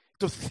time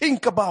to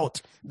think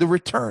about the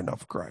return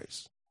of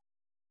Christ.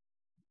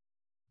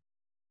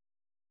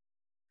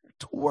 There are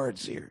two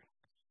words here.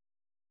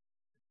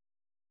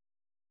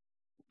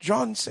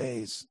 John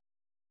says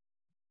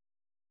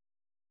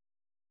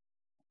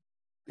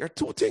there are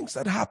two things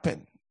that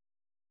happen.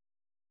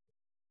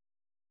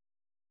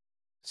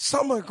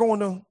 Some are going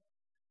to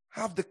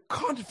have the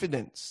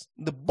confidence,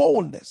 the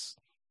boldness,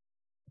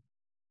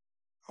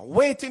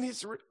 awaiting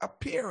his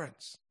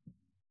appearance.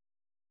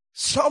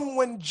 Some,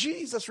 when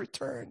Jesus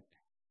returned,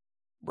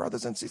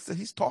 brothers and sisters,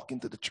 he's talking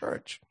to the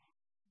church,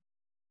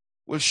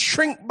 will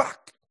shrink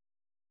back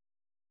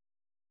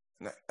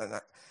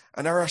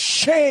and are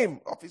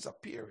ashamed of his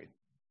appearing.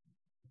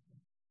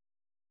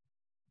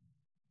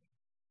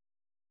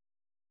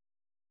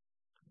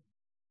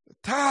 The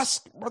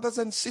task, brothers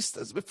and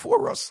sisters,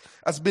 before us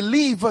as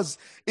believers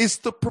is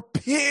to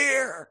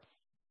prepare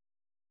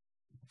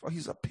for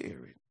his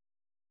appearing.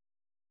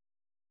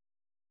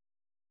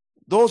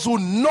 Those who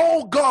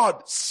know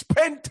God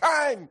spend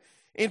time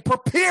in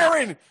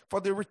preparing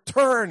for the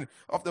return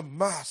of the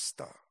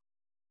Master.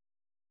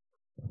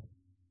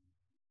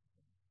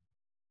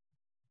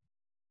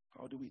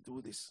 How do we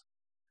do this?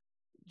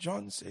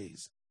 John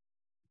says,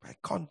 by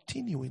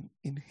continuing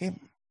in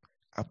him,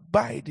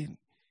 abiding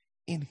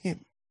in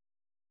him.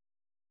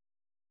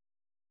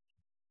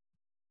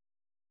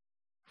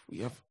 If we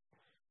have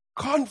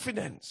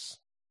confidence,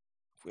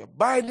 if we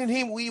abide in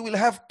him, we will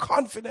have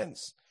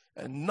confidence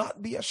and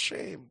not be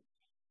ashamed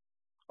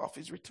of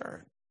his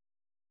return.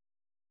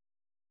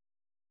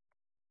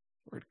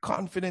 The word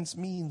confidence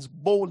means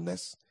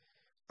boldness,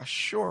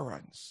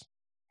 assurance.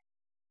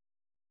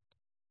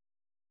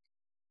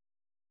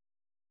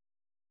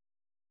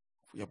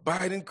 If we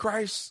abide in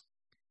Christ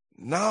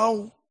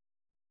now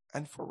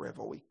and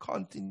forever, we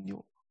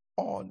continue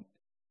on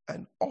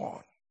and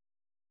on.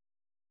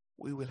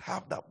 We will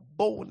have that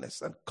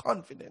boldness and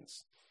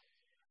confidence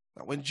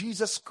that when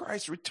Jesus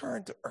Christ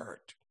returned to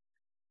earth,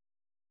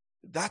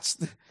 that's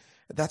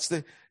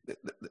the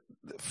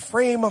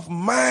frame of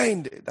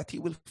mind that he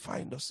will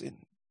find us in.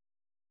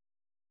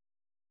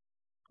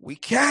 We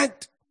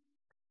can't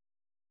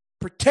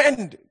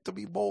pretend to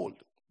be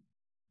bold.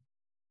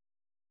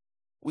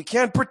 We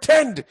can't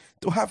pretend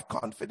to have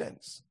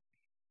confidence.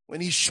 When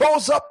he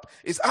shows up,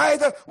 it's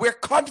either we're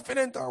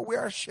confident or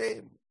we're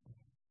ashamed.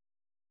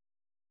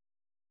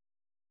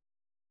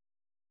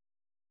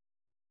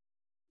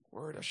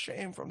 Word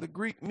ashamed from the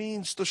Greek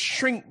means to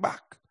shrink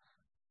back,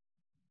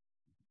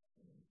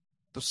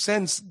 to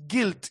sense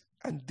guilt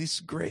and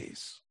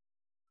disgrace,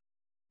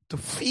 to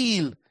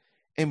feel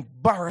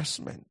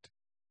embarrassment.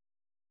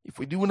 If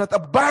we do not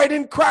abide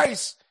in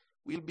Christ,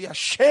 we'll be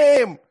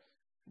ashamed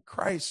when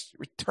Christ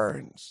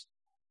returns.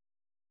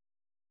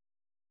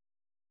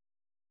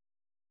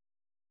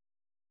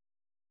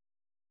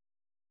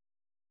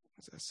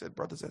 As I said,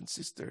 brothers and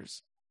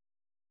sisters,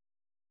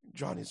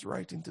 John is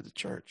writing to the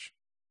church.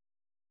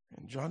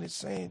 And John is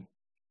saying,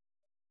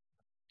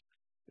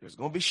 there's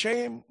going to be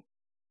shame,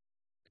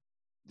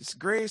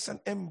 disgrace, and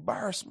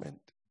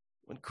embarrassment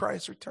when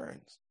Christ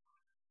returns.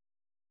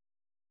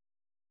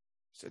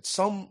 He said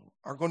some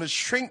are going to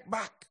shrink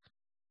back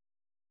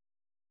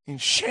in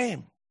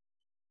shame.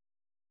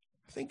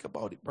 Think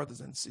about it, brothers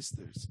and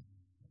sisters.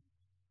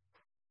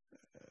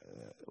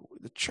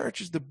 The church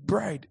is the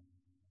bride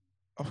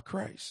of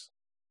Christ.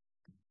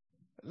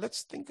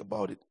 Let's think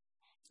about it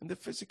in the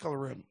physical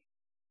realm.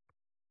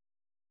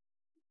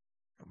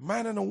 A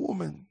man and a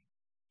woman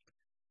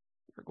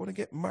are going to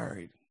get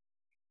married.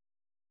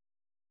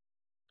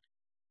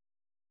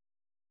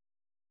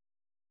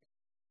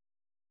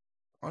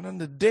 And on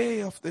the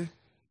day of the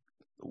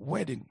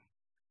wedding,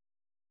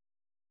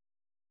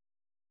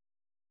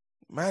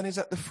 man is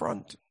at the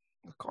front,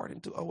 according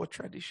to our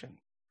tradition,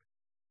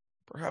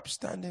 perhaps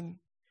standing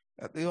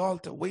at the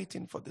altar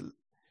waiting for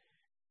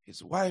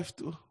his wife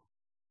to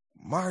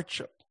march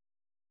up.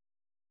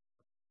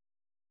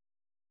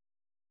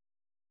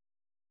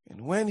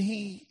 And when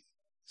he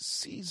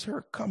sees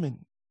her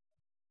coming,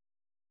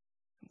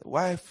 the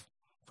wife,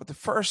 for the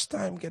first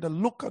time, get a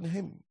look on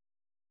him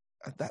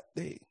at that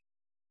day.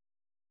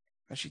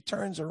 And she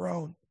turns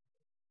around,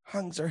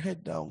 hangs her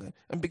head down,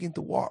 and begins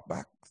to walk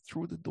back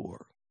through the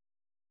door.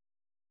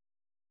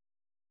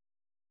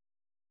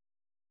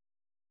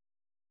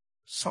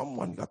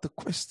 Someone got to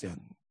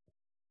question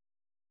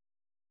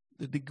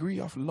the degree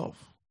of love,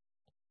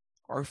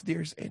 or if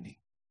there's any.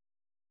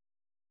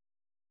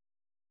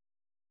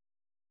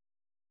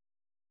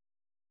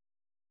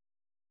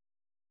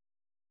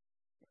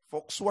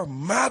 Folks who are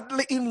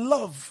madly in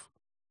love,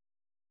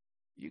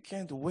 you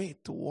can't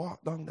wait to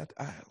walk down that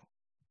aisle.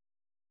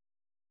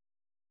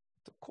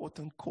 To quote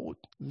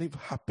unquote, live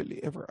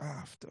happily ever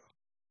after.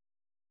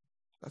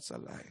 That's a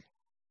lie.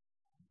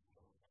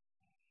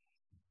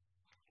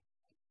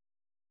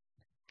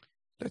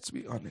 Let's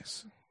be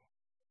honest.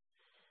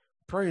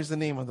 Praise the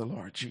name of the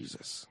Lord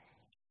Jesus.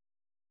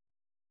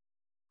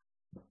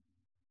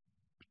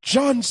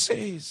 John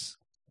says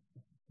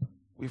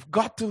we've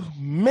got to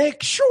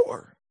make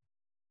sure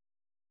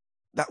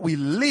that we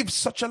live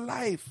such a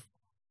life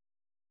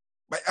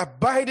by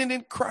abiding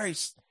in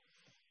Christ,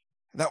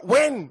 that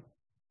when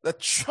the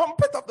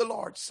trumpet of the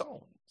Lord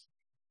sounds,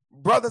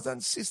 brothers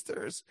and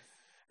sisters,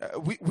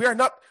 we are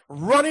not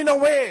running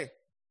away.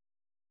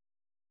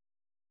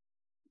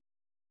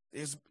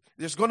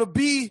 There's going to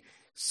be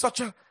such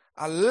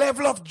a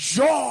level of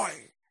joy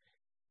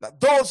that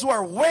those who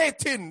are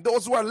waiting,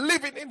 those who are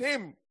living in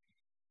him,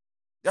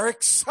 they're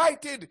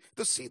excited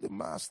to see the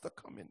Master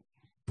coming.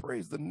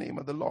 Praise the name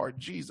of the Lord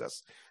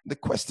Jesus. The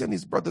question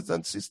is, brothers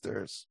and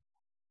sisters,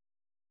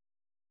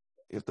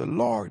 if the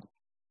Lord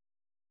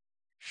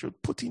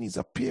should put in his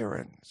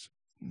appearance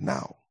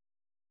now,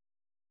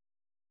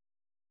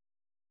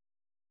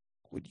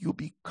 would you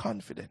be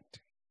confident?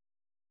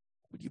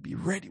 Would you be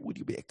ready? Would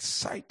you be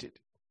excited?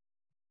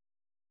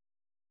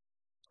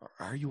 Or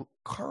are you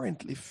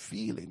currently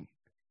feeling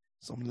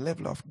some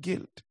level of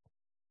guilt?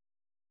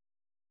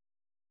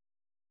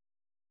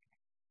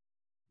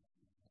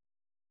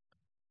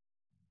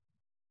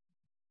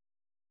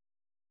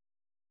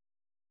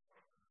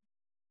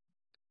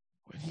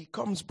 When he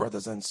comes,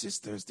 brothers and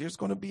sisters, there's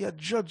going to be a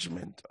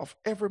judgment of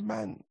every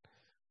man's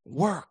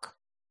work,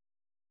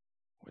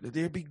 whether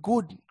they be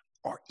good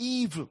or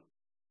evil.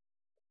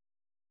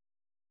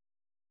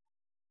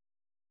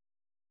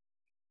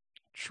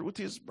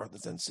 Truth is,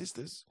 brothers and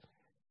sisters,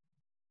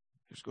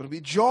 there's going to be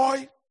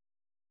joy.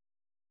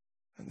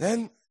 And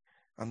then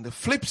on the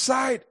flip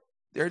side,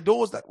 there are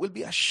those that will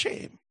be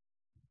ashamed.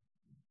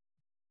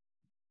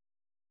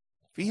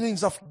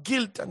 Feelings of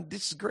guilt and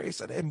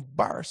disgrace and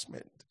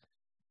embarrassment.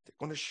 They're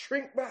going to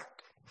shrink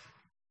back.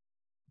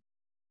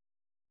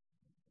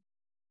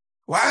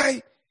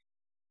 Why?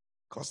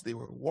 Because they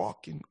were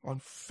walking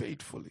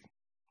unfaithfully.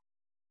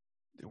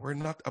 They were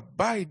not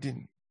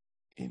abiding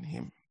in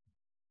him.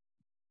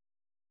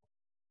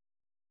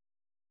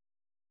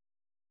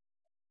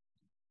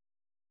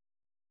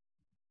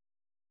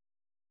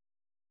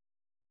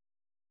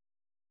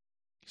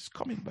 He's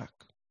coming back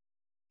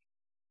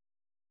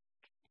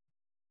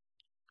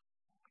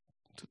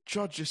to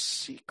judge the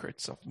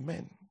secrets of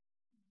men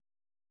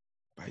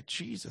by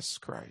Jesus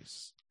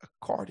Christ,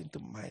 according to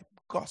my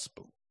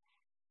gospel.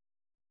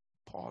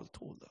 Paul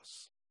told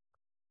us,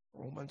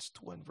 Romans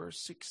 2 and verse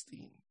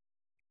 16.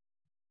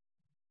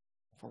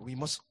 For we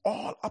must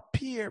all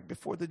appear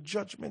before the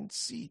judgment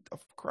seat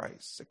of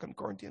Christ, 2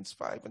 Corinthians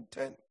 5 and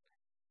 10,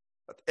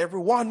 that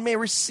everyone may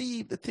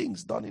receive the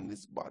things done in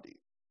his body,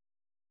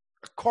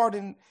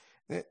 according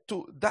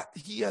to that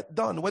he had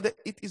done, whether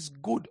it is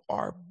good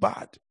or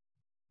bad.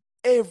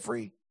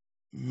 Every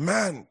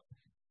man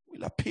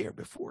will appear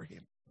before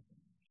him.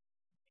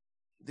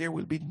 There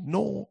will be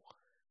no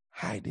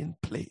hiding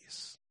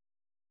place.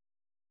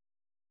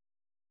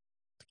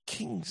 The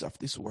kings of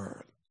this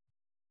world,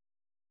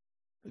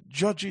 the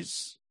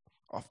judges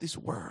of this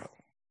world,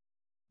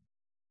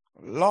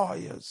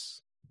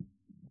 lawyers,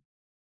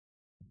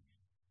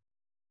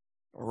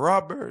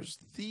 robbers,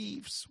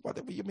 thieves,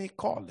 whatever you may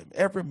call them,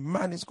 every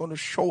man is going to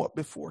show up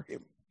before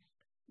him.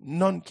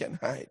 None can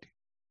hide.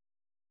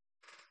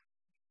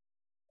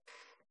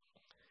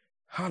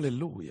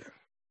 Hallelujah.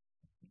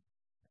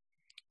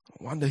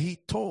 I wonder he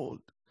told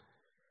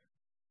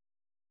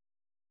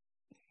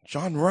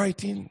John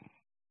writing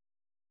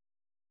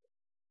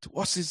to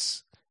us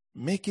is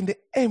making the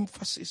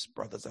emphasis,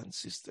 brothers and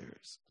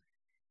sisters,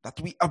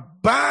 that we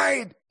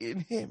abide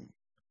in him,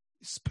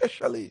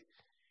 especially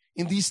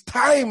in these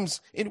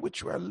times in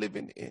which we are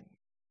living in.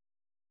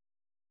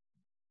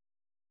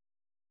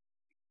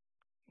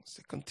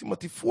 2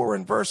 Timothy 4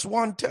 and verse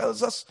 1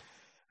 tells us,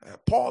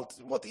 Paul,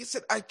 what he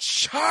said, I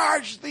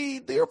charge thee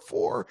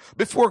therefore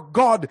before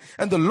God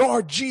and the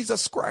Lord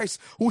Jesus Christ,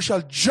 who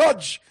shall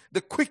judge the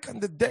quick and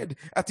the dead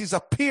at his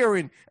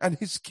appearing and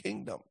his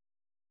kingdom.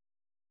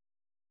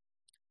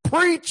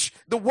 Preach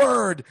the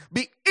word,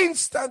 be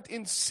instant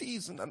in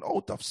season and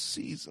out of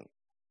season.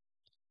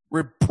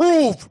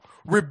 Reprove,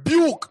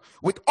 rebuke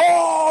with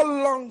all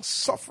long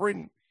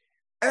suffering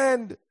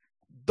and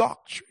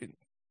doctrine.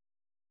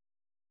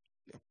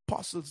 The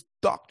apostles'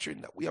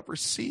 doctrine that we have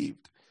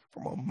received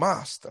from our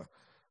Master,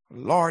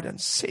 Lord and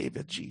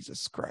Savior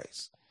Jesus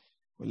Christ.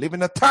 We live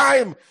in a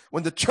time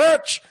when the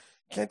church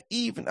can't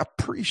even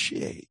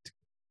appreciate.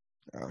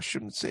 I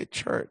shouldn't say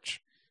church,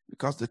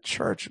 because the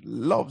church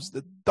loves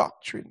the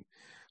doctrine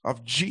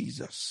of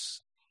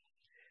Jesus.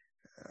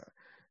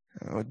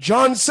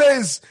 John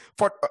says,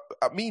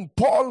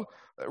 Paul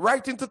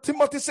writing to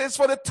Timothy says,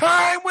 for the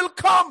time will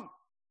come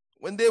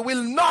when they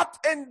will not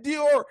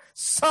endure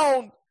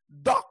sound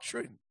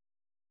doctrine.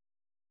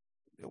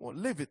 They won't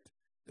live it.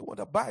 They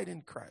won't abide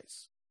in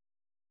Christ.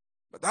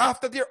 But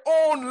after their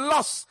own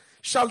lusts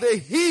shall they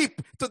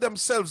heap to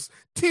themselves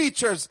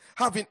teachers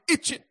having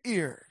itching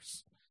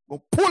ears.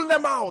 We'll pull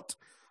them out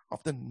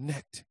of the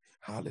net.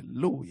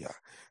 Hallelujah.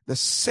 The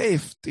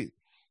safety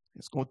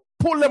is going to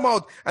pull them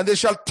out, and they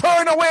shall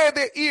turn away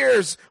their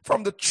ears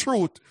from the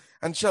truth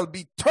and shall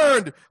be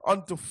turned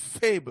unto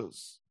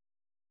fables.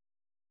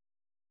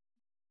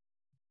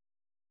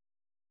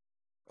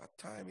 That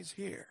time is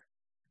here.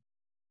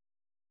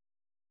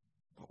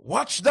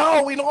 Watch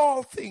thou in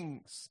all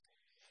things,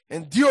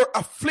 endure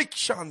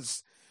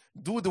afflictions,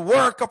 do the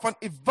work of an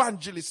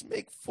evangelist,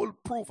 make full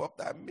proof of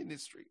thy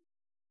ministry.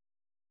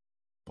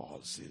 Paul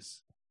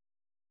says,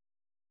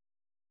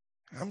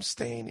 I'm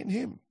staying in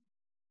him.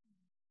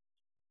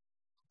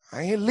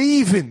 I ain't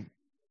leaving.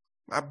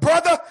 My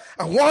brother,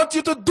 I want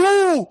you to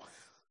do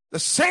the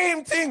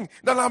same thing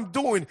that I'm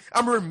doing.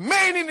 I'm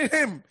remaining in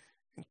him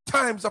in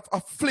times of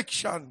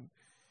affliction,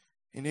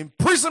 in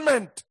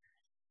imprisonment,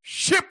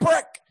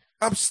 shipwreck.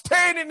 I'm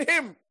staying in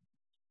him.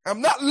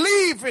 I'm not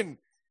leaving,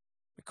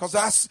 because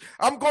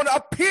I'm going to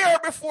appear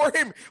before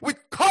him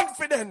with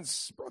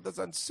confidence, brothers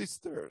and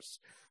sisters.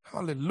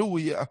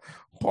 Hallelujah.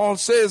 Paul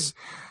says,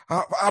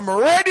 I'm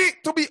ready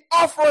to be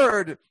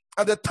offered,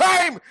 and the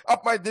time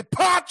of my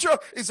departure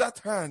is at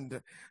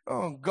hand.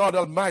 Oh, God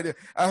Almighty,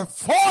 I have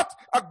fought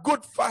a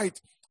good fight,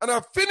 and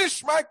I've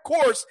finished my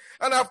course,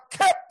 and I've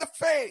kept the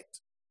faith.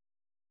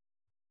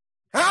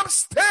 I'm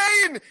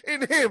staying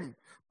in him.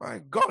 My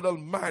God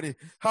Almighty,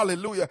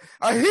 hallelujah.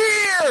 I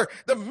hear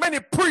the many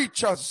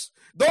preachers,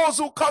 those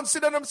who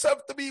consider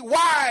themselves to be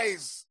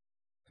wise,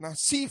 and I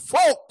see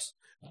folks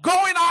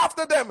going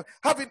after them,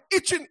 having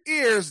itching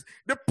ears,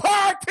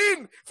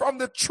 departing from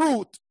the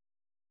truth.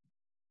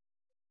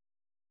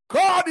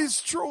 God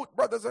is truth,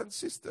 brothers and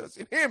sisters.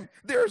 In him,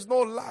 there is no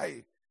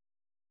lie.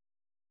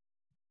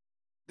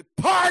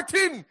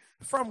 Departing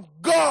from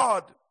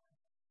God.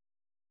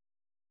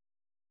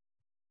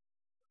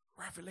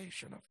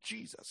 Revelation of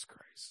Jesus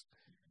Christ,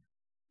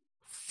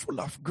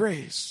 full of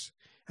grace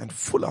and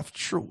full of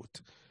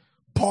truth.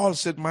 Paul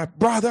said, my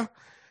brother,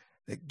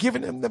 they're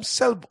giving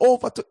themselves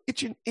over to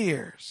itching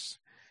ears.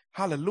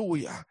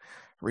 Hallelujah.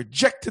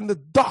 Rejecting the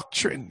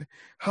doctrine.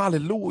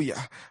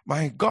 Hallelujah.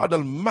 My God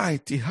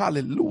Almighty.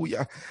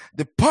 Hallelujah.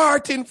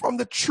 Departing from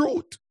the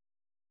truth.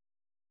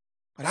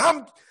 But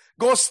I'm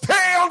going to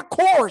stay on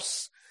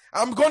course.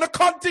 I'm going to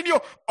continue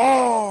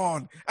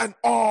on and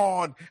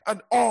on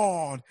and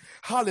on.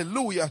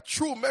 Hallelujah.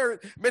 Through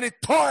many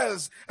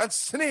toils and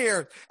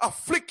snares,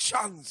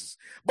 afflictions.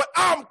 But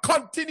I'm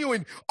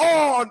continuing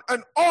on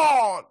and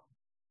on.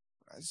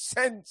 I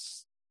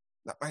sense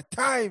that my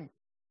time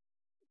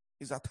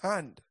is at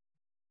hand.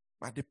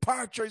 My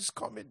departure is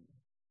coming.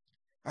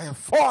 I have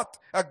fought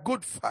a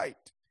good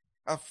fight.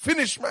 I've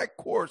finished my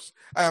course.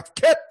 I have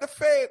kept the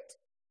faith.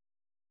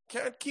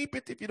 Can't keep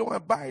it if you don't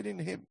abide in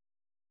him.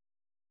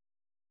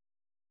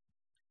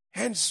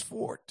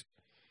 Henceforth,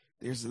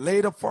 There's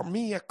laid up for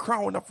me a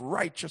crown of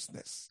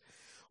righteousness,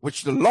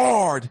 which the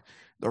Lord,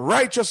 the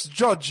righteous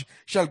judge,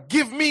 shall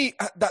give me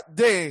at that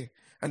day.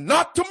 And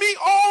not to me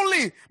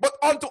only, but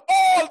unto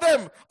all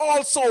them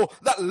also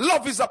that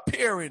love is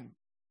appearing.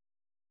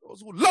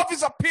 Those who love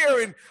is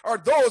appearing are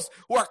those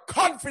who are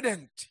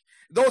confident.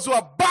 Those who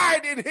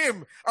abide in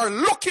him are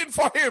looking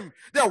for him.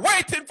 They're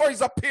waiting for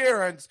his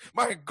appearance.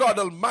 My God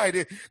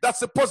Almighty. That's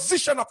the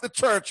position of the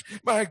church.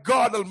 My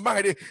God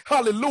Almighty.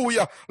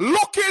 Hallelujah.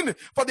 Looking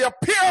for the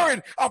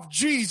appearing of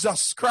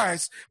Jesus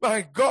Christ.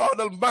 My God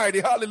Almighty.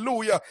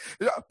 Hallelujah.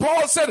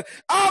 Paul said,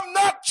 I'm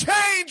not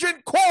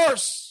changing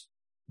course.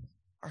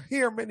 I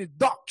hear many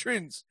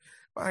doctrines.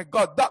 My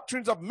God,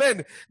 doctrines of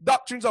men,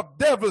 doctrines of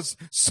devils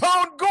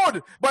sound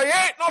good, but it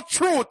ain't no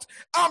truth.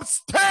 I'm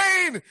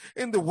staying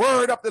in the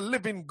word of the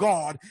living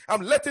God.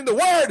 I'm letting the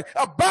word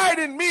abide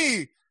in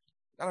me.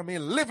 And I may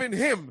live in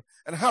him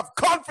and have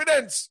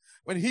confidence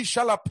when he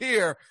shall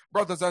appear,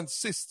 brothers and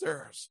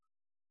sisters.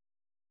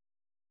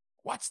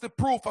 What's the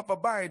proof of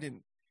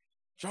abiding?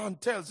 John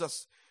tells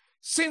us,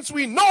 since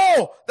we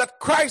know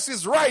that Christ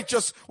is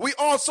righteous, we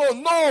also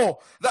know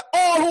that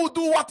all who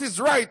do what is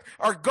right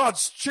are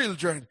God's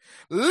children.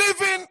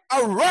 Living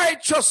a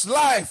righteous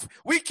life.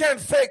 We can't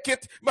fake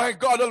it, my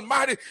God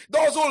Almighty.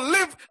 Those who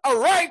live a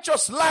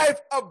righteous life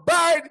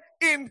abide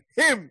in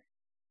him.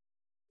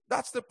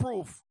 That's the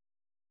proof.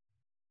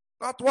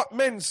 Not what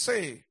men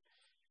say.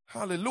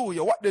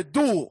 Hallelujah. What they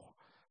do.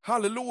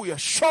 Hallelujah.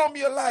 Show me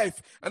your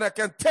life and I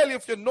can tell you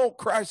if you know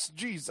Christ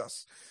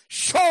Jesus.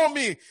 Show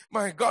me,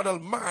 my God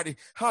Almighty,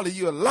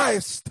 hallelujah, your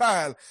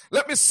lifestyle.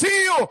 Let me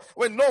see you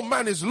when no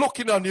man is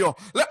looking on you.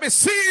 Let me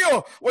see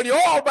you when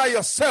you're all by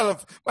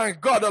yourself, my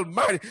God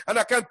Almighty. And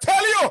I can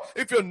tell you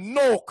if you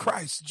know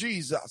Christ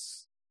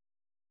Jesus.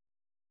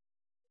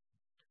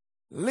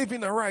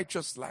 Living a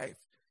righteous life.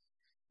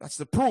 That's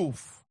the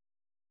proof.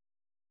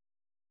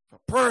 If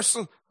a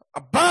person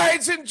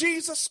abides in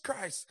Jesus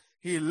Christ,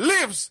 he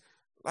lives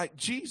like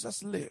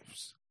Jesus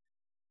lives.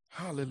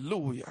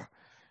 Hallelujah.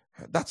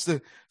 That's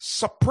the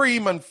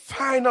supreme and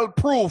final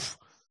proof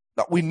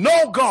that we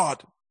know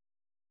God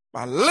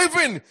by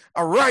living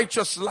a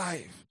righteous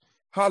life.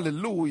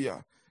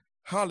 Hallelujah.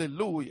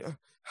 Hallelujah.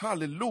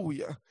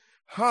 Hallelujah.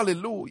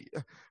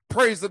 Hallelujah.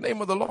 Praise the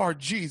name of the Lord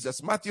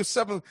Jesus. Matthew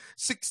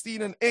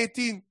 7:16 and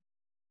 18.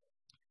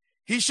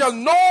 He shall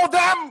know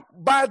them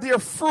by their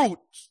fruit.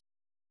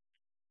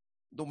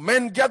 Do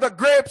men gather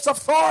grapes of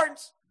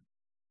thorns?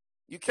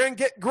 You can't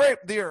get grape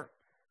there.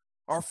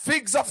 Or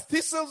figs of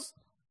thistles?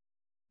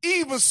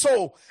 Even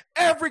so,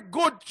 every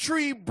good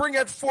tree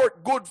bringeth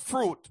forth good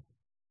fruit,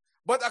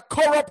 but a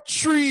corrupt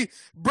tree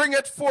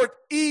bringeth forth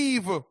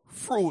evil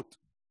fruit.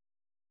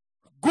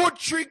 Good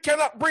tree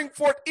cannot bring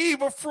forth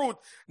evil fruit,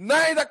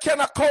 neither can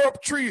a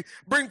corrupt tree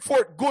bring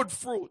forth good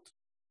fruit.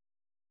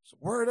 It's the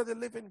word of the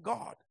living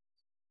God.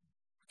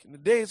 In the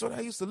days when I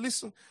used to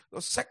listen to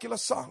a secular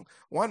song,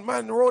 one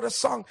man wrote a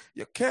song,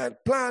 you can't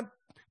plant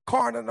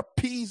corn and the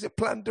peas you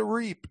plant to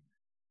reap.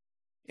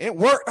 It ain't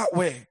work that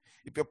way.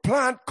 If you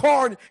plant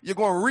corn, you're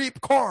going to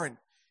reap corn.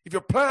 If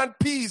you plant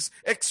peas,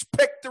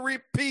 expect to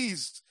reap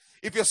peas.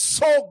 If you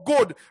sow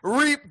good,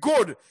 reap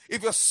good.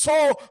 If you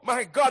sow,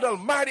 my God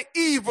Almighty,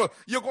 evil,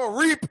 you're going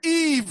to reap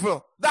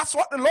evil. That's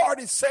what the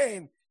Lord is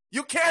saying.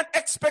 You can't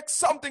expect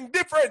something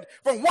different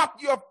from what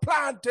you have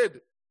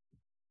planted.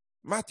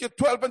 Matthew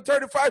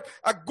 12:35,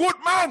 a good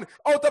man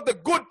out of the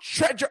good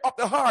treasure of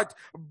the heart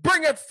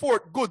bringeth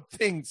forth good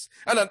things,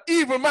 and an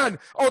evil man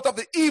out of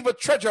the evil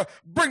treasure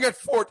bringeth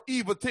forth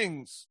evil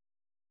things.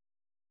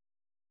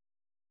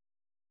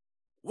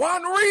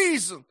 One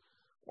reason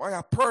why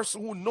a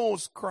person who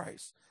knows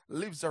Christ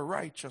lives a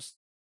righteous.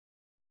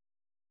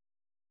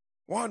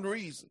 One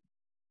reason.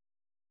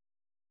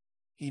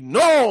 He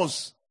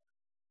knows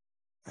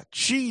that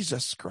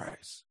Jesus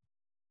Christ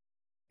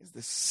is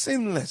the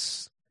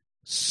sinless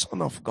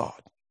Son of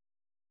God.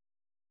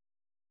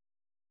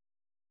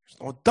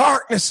 There's no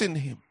darkness in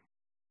him.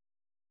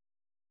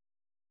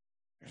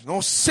 There's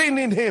no sin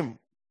in him.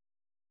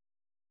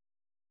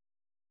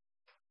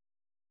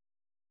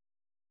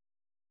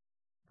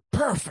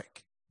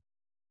 Perfect.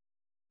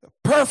 The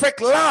perfect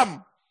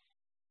Lamb.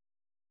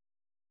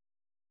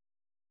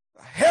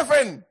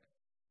 Heaven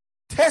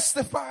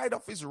testified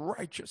of his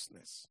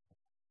righteousness.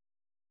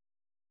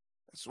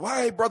 That's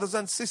why, brothers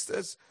and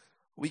sisters,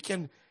 we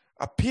can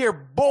appear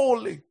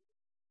boldly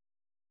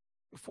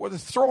before the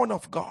throne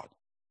of God.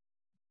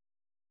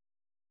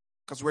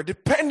 Because we're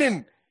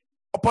depending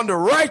upon the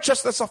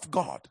righteousness of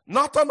God,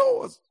 not on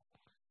ours.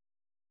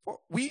 For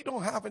we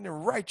don't have any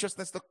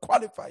righteousness to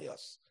qualify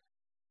us.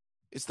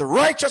 It's the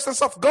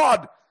righteousness of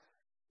God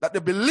that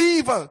the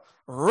believer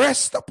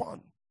rests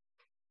upon.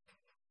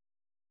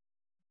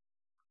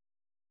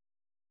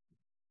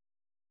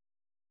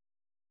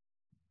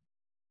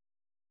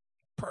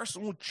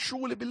 Person who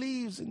truly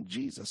believes in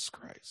Jesus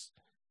Christ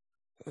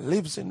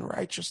lives in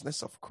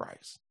righteousness of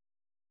Christ,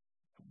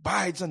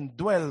 abides and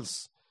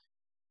dwells.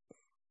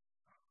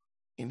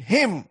 In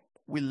him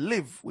we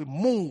live, we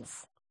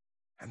move,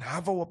 and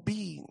have our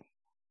being.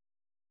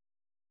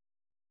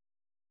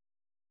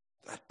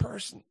 that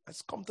person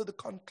has come to the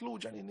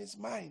conclusion in his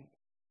mind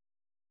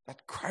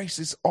that Christ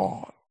is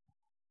all.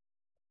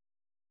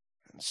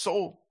 And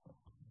so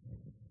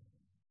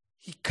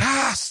he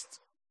cast,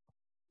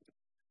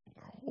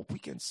 I hope we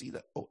can see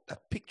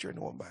that picture in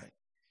our mind,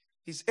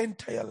 his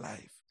entire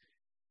life.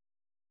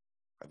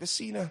 Have you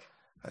seen a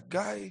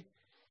guy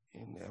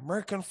in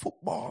American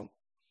football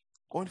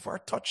going for a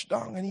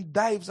touchdown and he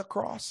dives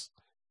across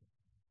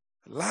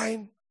the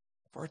line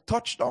for a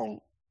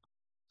touchdown?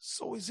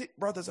 So is it,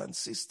 brothers and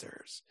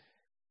sisters.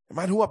 The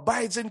man who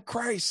abides in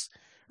Christ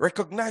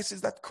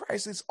recognizes that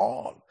Christ is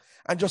all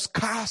and just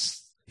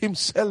casts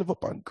himself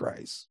upon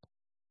Christ.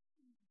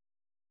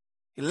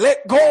 He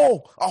let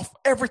go of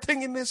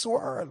everything in this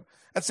world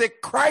and say,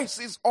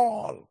 Christ is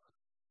all.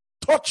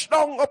 Touch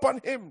down upon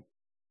him.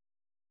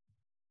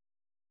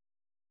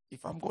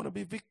 If I'm going to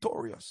be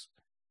victorious,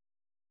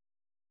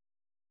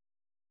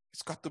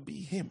 it's got to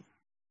be him.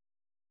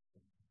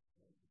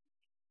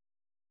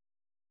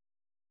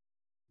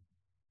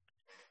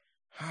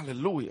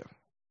 Hallelujah.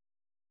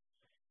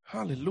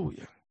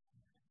 Hallelujah.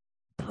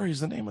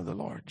 Praise the name of the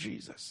Lord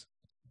Jesus.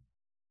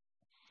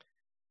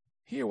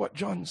 Hear what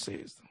John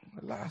says,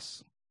 the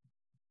last.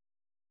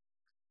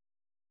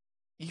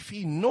 If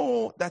he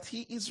know that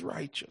he is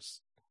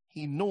righteous,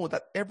 he know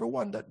that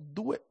everyone that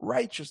doeth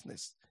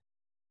righteousness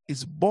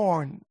is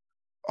born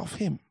of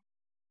him.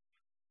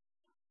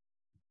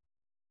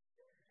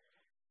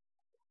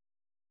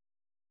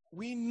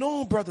 We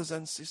know, brothers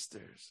and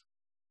sisters,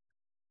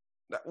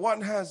 that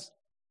one has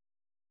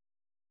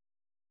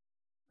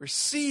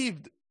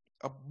received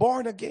a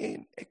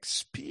born-again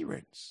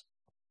experience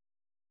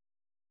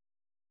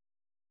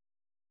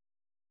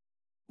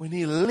when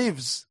he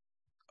lives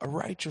a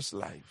righteous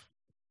life.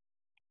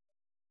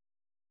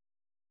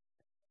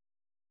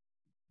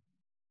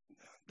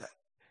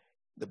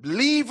 The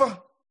believer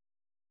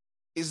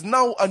is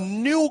now a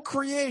new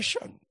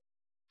creation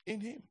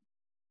in him.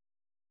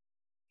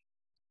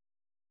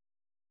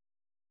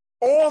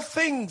 All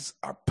things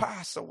are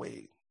passed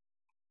away,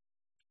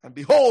 and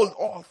behold,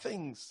 all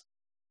things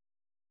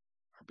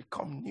are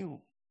become new.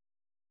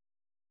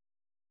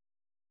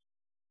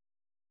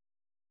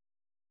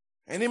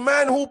 Any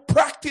man who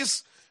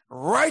practices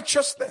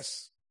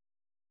righteousness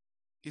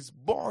is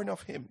born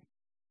of him.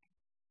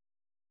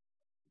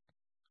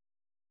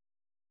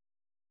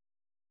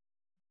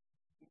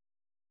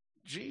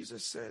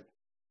 Jesus said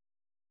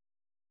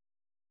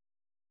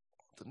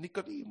to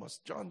Nicodemus,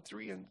 John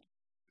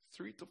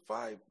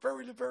 3:3-5,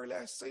 verily, verily,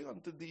 I say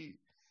unto thee,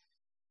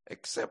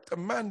 except a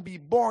man be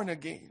born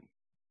again,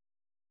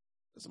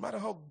 doesn't matter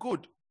how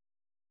good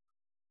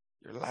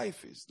your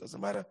life is,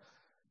 doesn't matter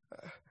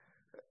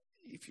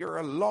if you're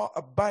a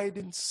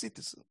law-abiding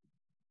citizen,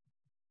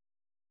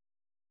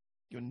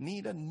 you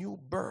need a new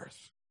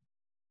birth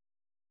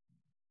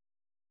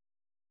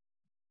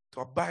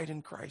to abide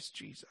in Christ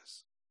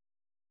Jesus.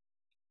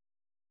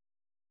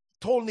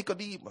 Told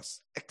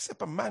Nicodemus,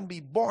 except a man be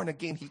born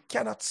again, he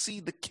cannot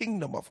see the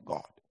kingdom of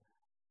God.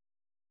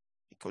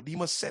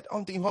 Nicodemus said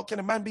unto him, how can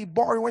a man be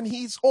born when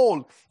he is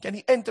old? Can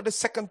he enter the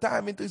second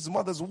time into his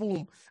mother's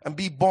womb and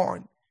be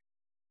born?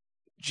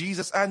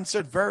 Jesus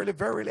answered, verily,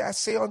 verily, I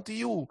say unto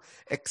you,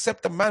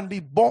 except a man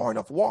be born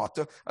of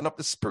water and of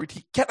the Spirit,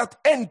 he cannot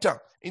enter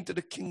into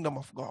the kingdom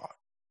of God.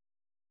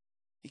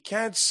 He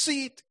can't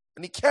see it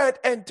and he can't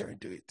enter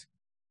into it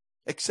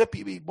except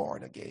he be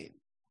born again.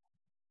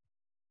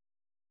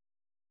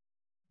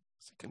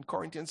 2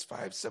 Corinthians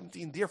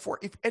 5:17, therefore,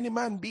 if any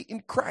man be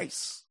in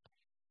Christ,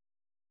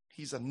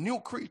 he's a new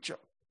creature.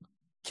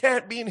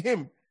 Can't be in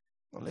him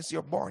unless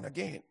you're born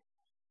again.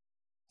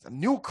 It's a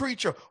new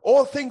creature.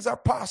 All things are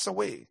passed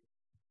away.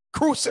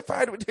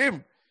 Crucified with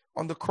him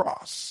on the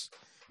cross.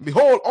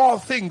 Behold, all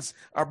things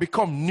are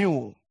become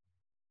new.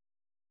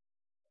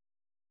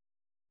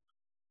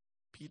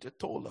 Peter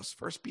told us,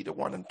 1 Peter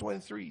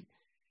 1:23,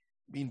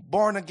 being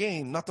born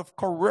again, not of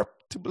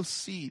corruptible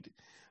seed,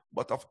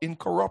 but of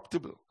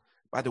incorruptible,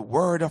 by the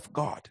word of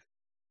God,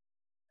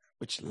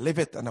 which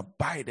liveth and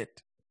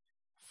abideth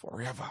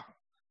forever.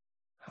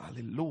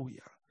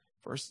 Hallelujah.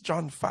 1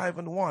 John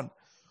 5:1,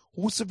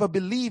 whosoever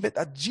believeth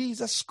that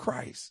Jesus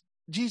Christ,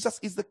 Jesus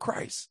is the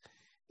Christ,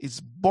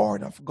 is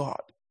born of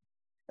God.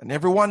 And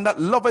everyone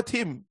that loveth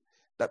him,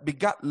 that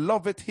begat,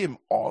 loveth him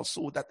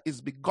also that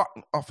is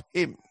begotten of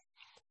him.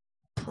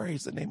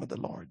 Praise the name of the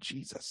Lord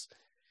Jesus.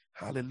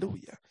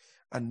 Hallelujah.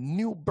 A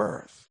new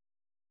birth.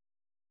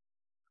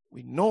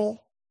 We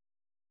know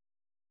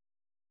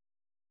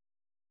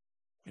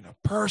when a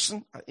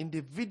person, an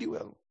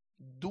individual,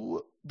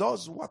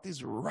 does what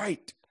is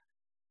right,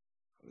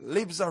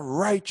 lives a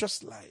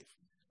righteous life,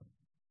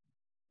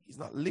 he's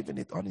not living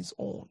it on his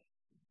own.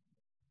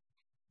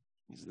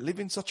 He's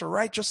living such a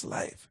righteous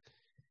life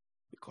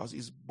because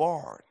he's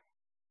born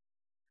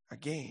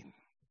again.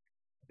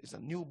 It's a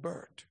new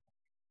birth.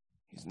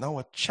 He's now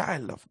a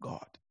child of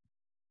God.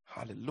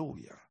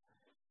 Hallelujah.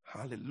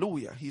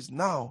 Hallelujah. He's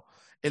now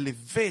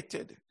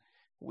elevated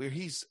where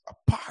he's a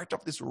part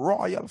of this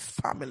royal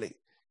family.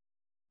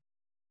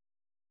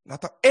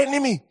 Not an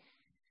enemy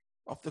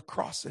of the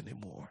cross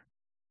anymore.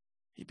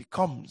 he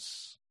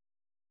becomes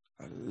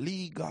a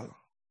legal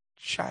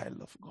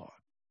child of God.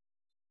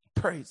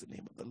 Praise the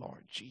name of the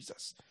Lord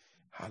Jesus.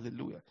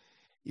 Hallelujah.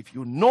 If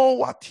you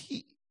know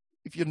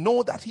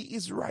that he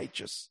is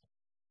righteous,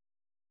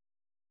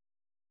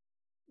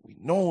 we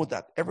know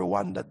that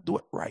everyone that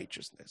doeth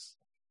righteousness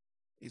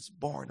is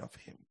born of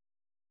him.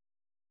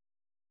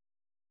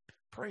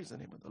 Praise the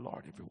name of the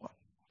Lord, everyone.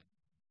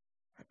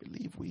 I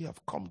believe we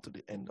have come to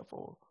the end of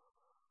our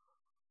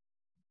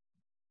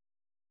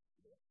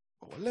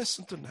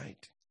lesson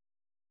tonight.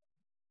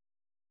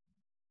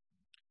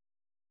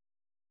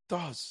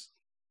 Thus,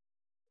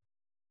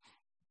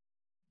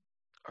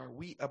 are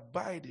we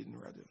abiding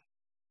rather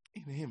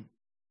in him?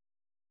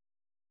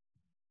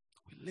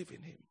 We live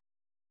in him.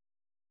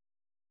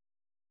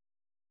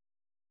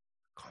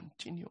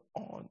 Continue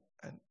on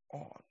and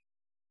on.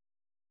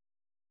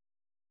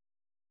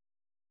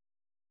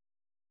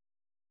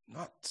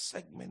 Not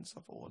segments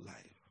of our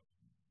life,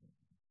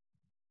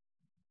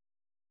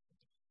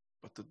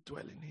 but to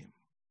dwell in him.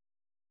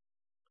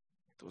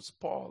 It was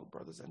Paul,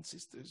 brothers and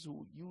sisters,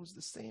 who used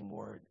the same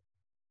word.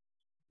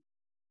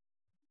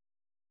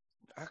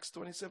 Acts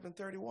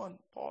 27:31,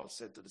 Paul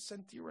said to the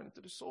centurion and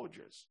to the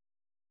soldiers,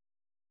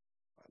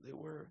 while they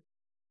were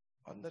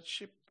on that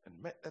ship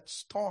and met that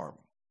storm,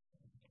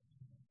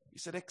 he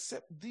said,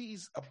 except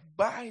these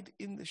abide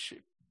in the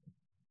ship,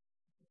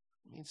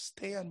 it means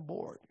stay on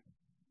board,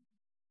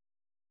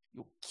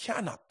 you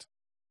cannot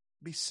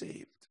be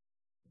saved.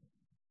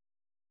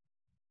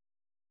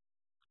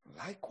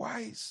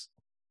 Likewise,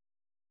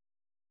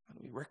 and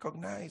we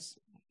recognize,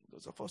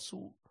 those of us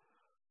who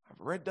have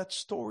read that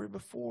story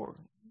before,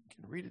 you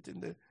can read it in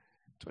the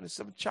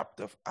 27th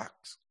chapter of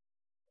Acts.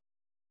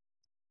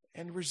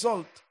 End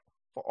result,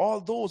 for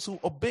all those who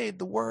obeyed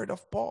the word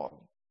of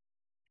Paul,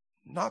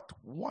 not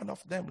one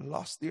of them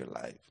lost their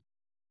life.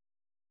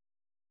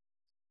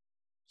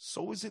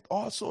 So is it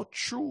also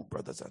true,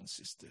 brothers and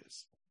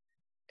sisters.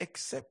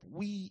 Except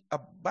we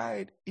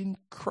abide in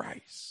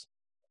Christ,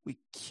 we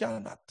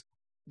cannot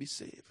be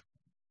saved.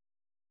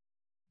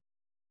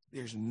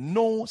 There's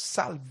no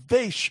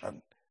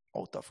salvation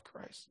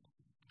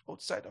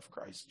outside of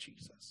Christ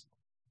Jesus.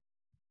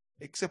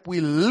 Except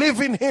we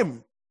live in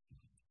him.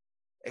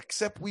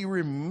 Except we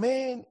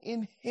remain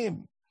in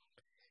him.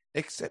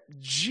 Except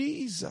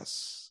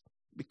Jesus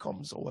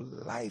becomes our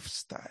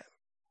lifestyle.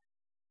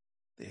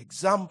 The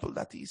example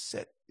that he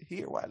set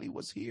here while he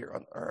was here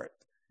on earth.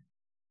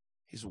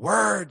 His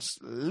words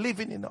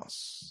living in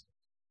us.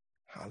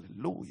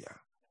 Hallelujah.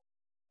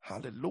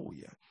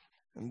 Hallelujah.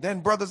 And then,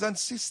 brothers and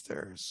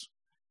sisters,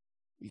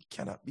 we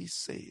cannot be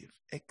saved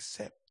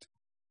except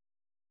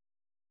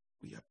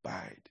we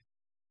abide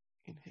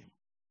in him.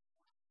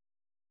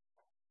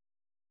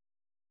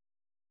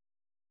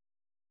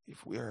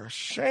 If we are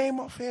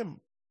ashamed of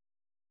him,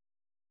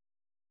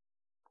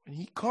 when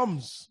he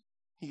comes,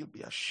 he'll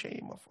be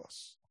ashamed of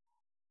us.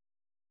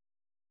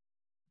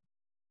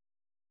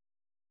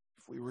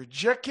 If we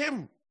reject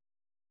him,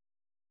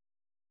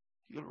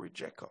 he'll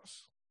reject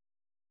us.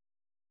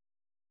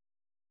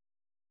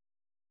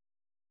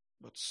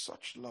 But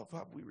such love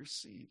have we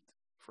received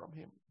from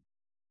him,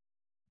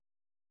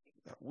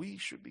 that we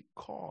should be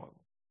called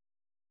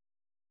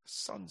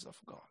sons of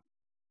God.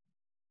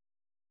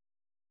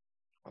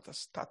 What a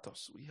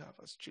status we have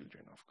as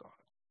children of God.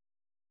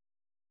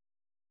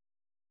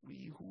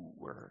 We who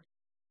were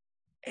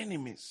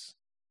enemies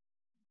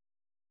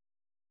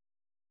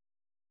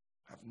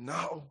have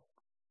now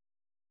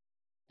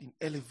been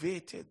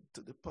elevated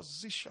to the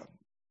position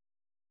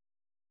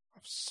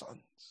of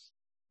sons.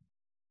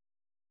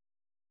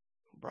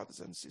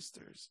 Brothers and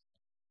sisters,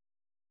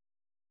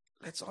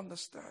 let's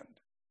understand.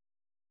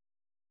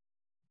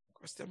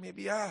 Question may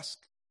be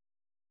asked.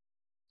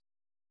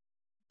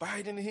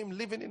 Abiding in him,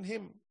 living in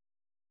him.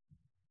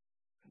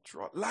 And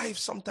throughout life,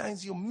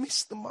 sometimes you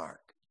miss the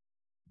mark.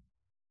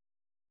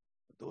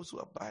 But those who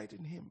abide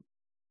in him,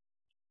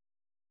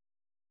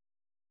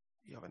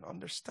 you have an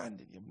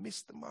understanding. You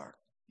miss the mark.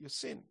 You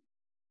sin.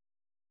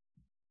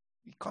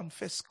 We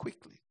confess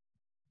quickly.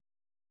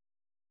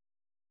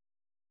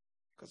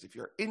 Because if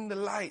you're in the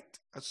light,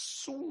 as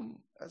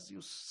soon as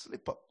you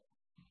slip up,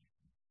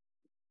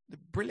 the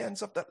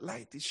brilliance of that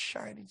light is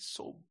shining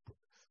so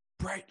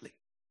brightly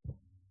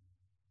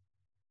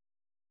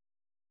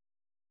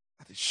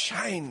that it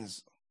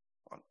shines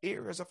on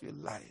areas of your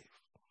life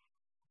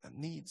that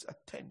needs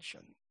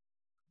attention.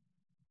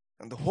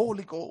 And the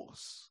Holy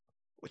Ghost,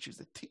 which is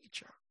the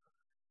teacher,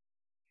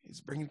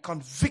 is bringing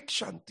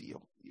conviction to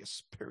your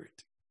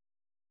spirit.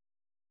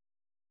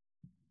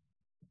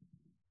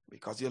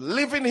 Because you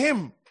live in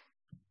him.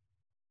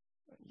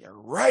 And you're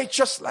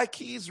righteous like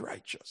he is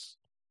righteous.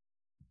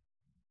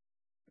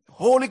 The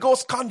Holy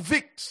Ghost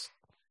convicts.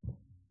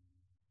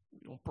 We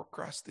don't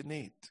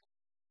procrastinate.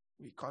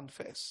 We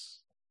confess.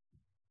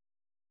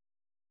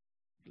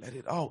 Let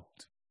it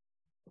out.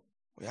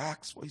 We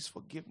ask for his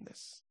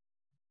forgiveness.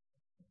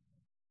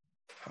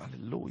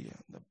 Hallelujah.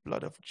 The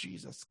blood of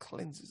Jesus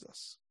cleanses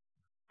us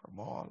from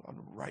all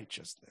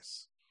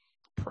unrighteousness.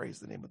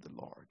 Praise the name of the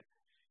Lord.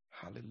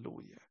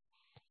 Hallelujah.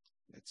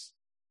 Let's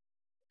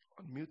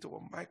unmute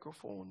our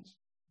microphones.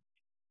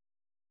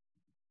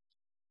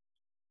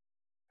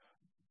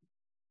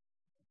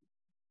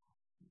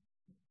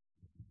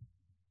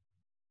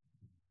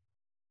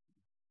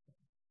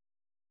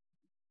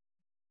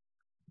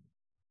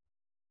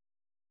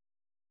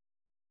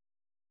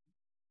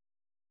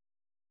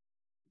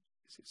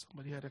 See,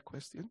 somebody had a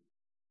question.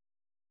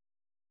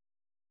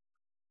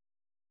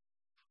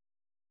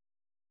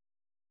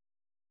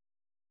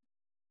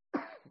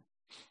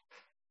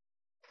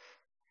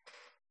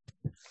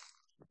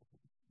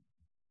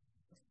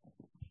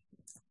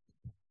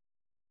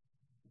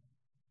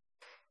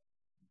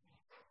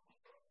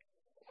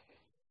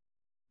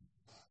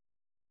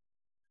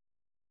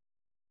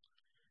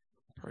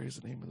 Praise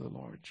the name of the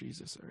Lord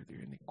Jesus. Are there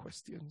any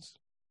questions?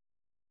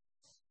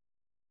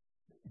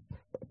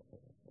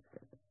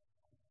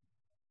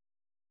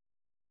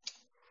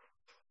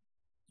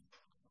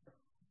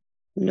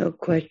 No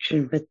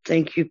question, but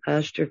thank you,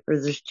 Pastor, for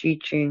this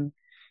teaching.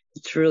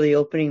 It's really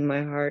opening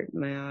my heart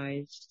and my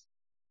eyes.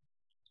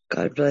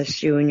 God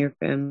bless you and your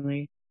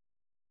family.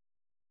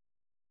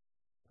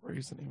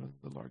 Praise the name of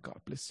the Lord.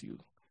 God bless you.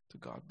 To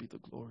God be the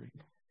glory.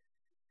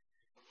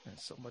 And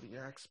somebody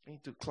asked me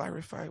to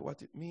clarify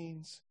what it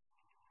means.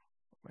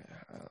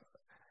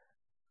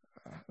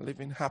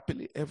 Living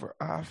happily ever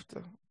after.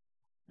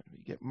 When we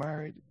get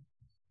married,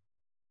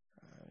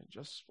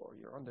 just for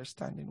your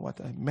understanding,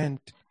 what I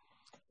meant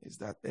is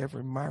that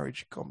every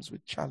marriage comes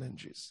with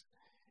challenges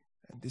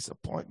and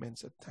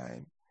disappointments at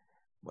times,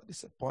 but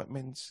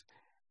disappointments,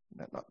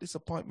 not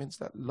disappointments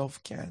that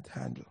love can't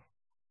handle.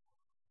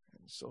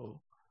 And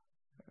so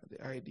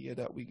the idea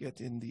that we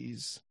get in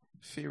these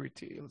fairy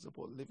tales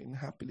about living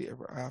happily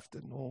ever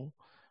after, no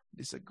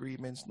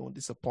disagreements, no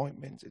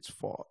disappointments, it's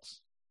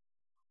false.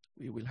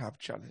 We will have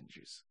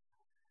challenges.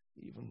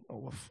 Even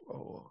our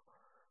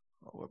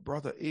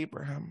brother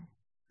Abraham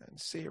and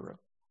Sarah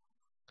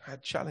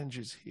had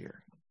challenges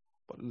here,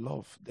 but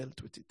love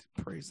dealt with it.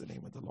 Praise the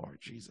name of the Lord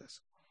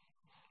Jesus.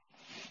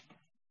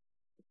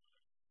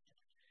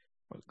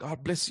 Well,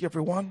 God bless you,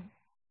 everyone.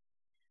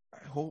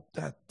 I hope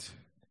that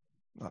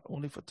not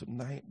only for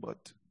tonight,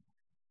 but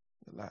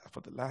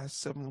for the last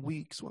 7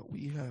 weeks, what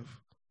we have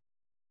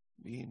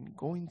been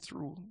going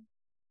through,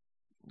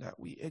 that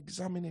we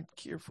examine it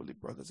carefully,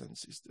 brothers and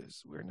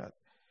sisters. We're not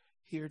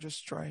here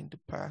just trying to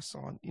pass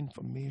on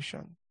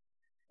information,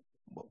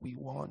 but we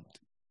want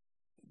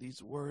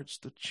these words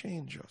to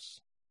change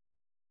us.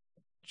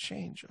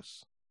 Change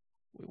us.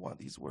 We want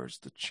these words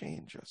to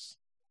change us.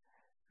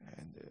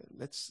 And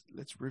let's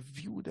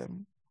review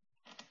them.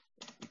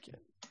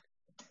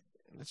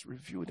 Let's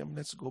review them.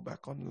 Let's go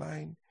back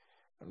online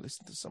and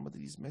listen to some of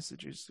these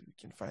messages. We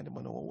can find them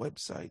on our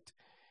website,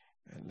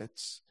 and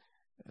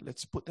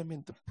let's put them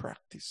into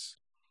practice.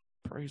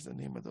 Praise the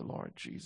name of the Lord Jesus.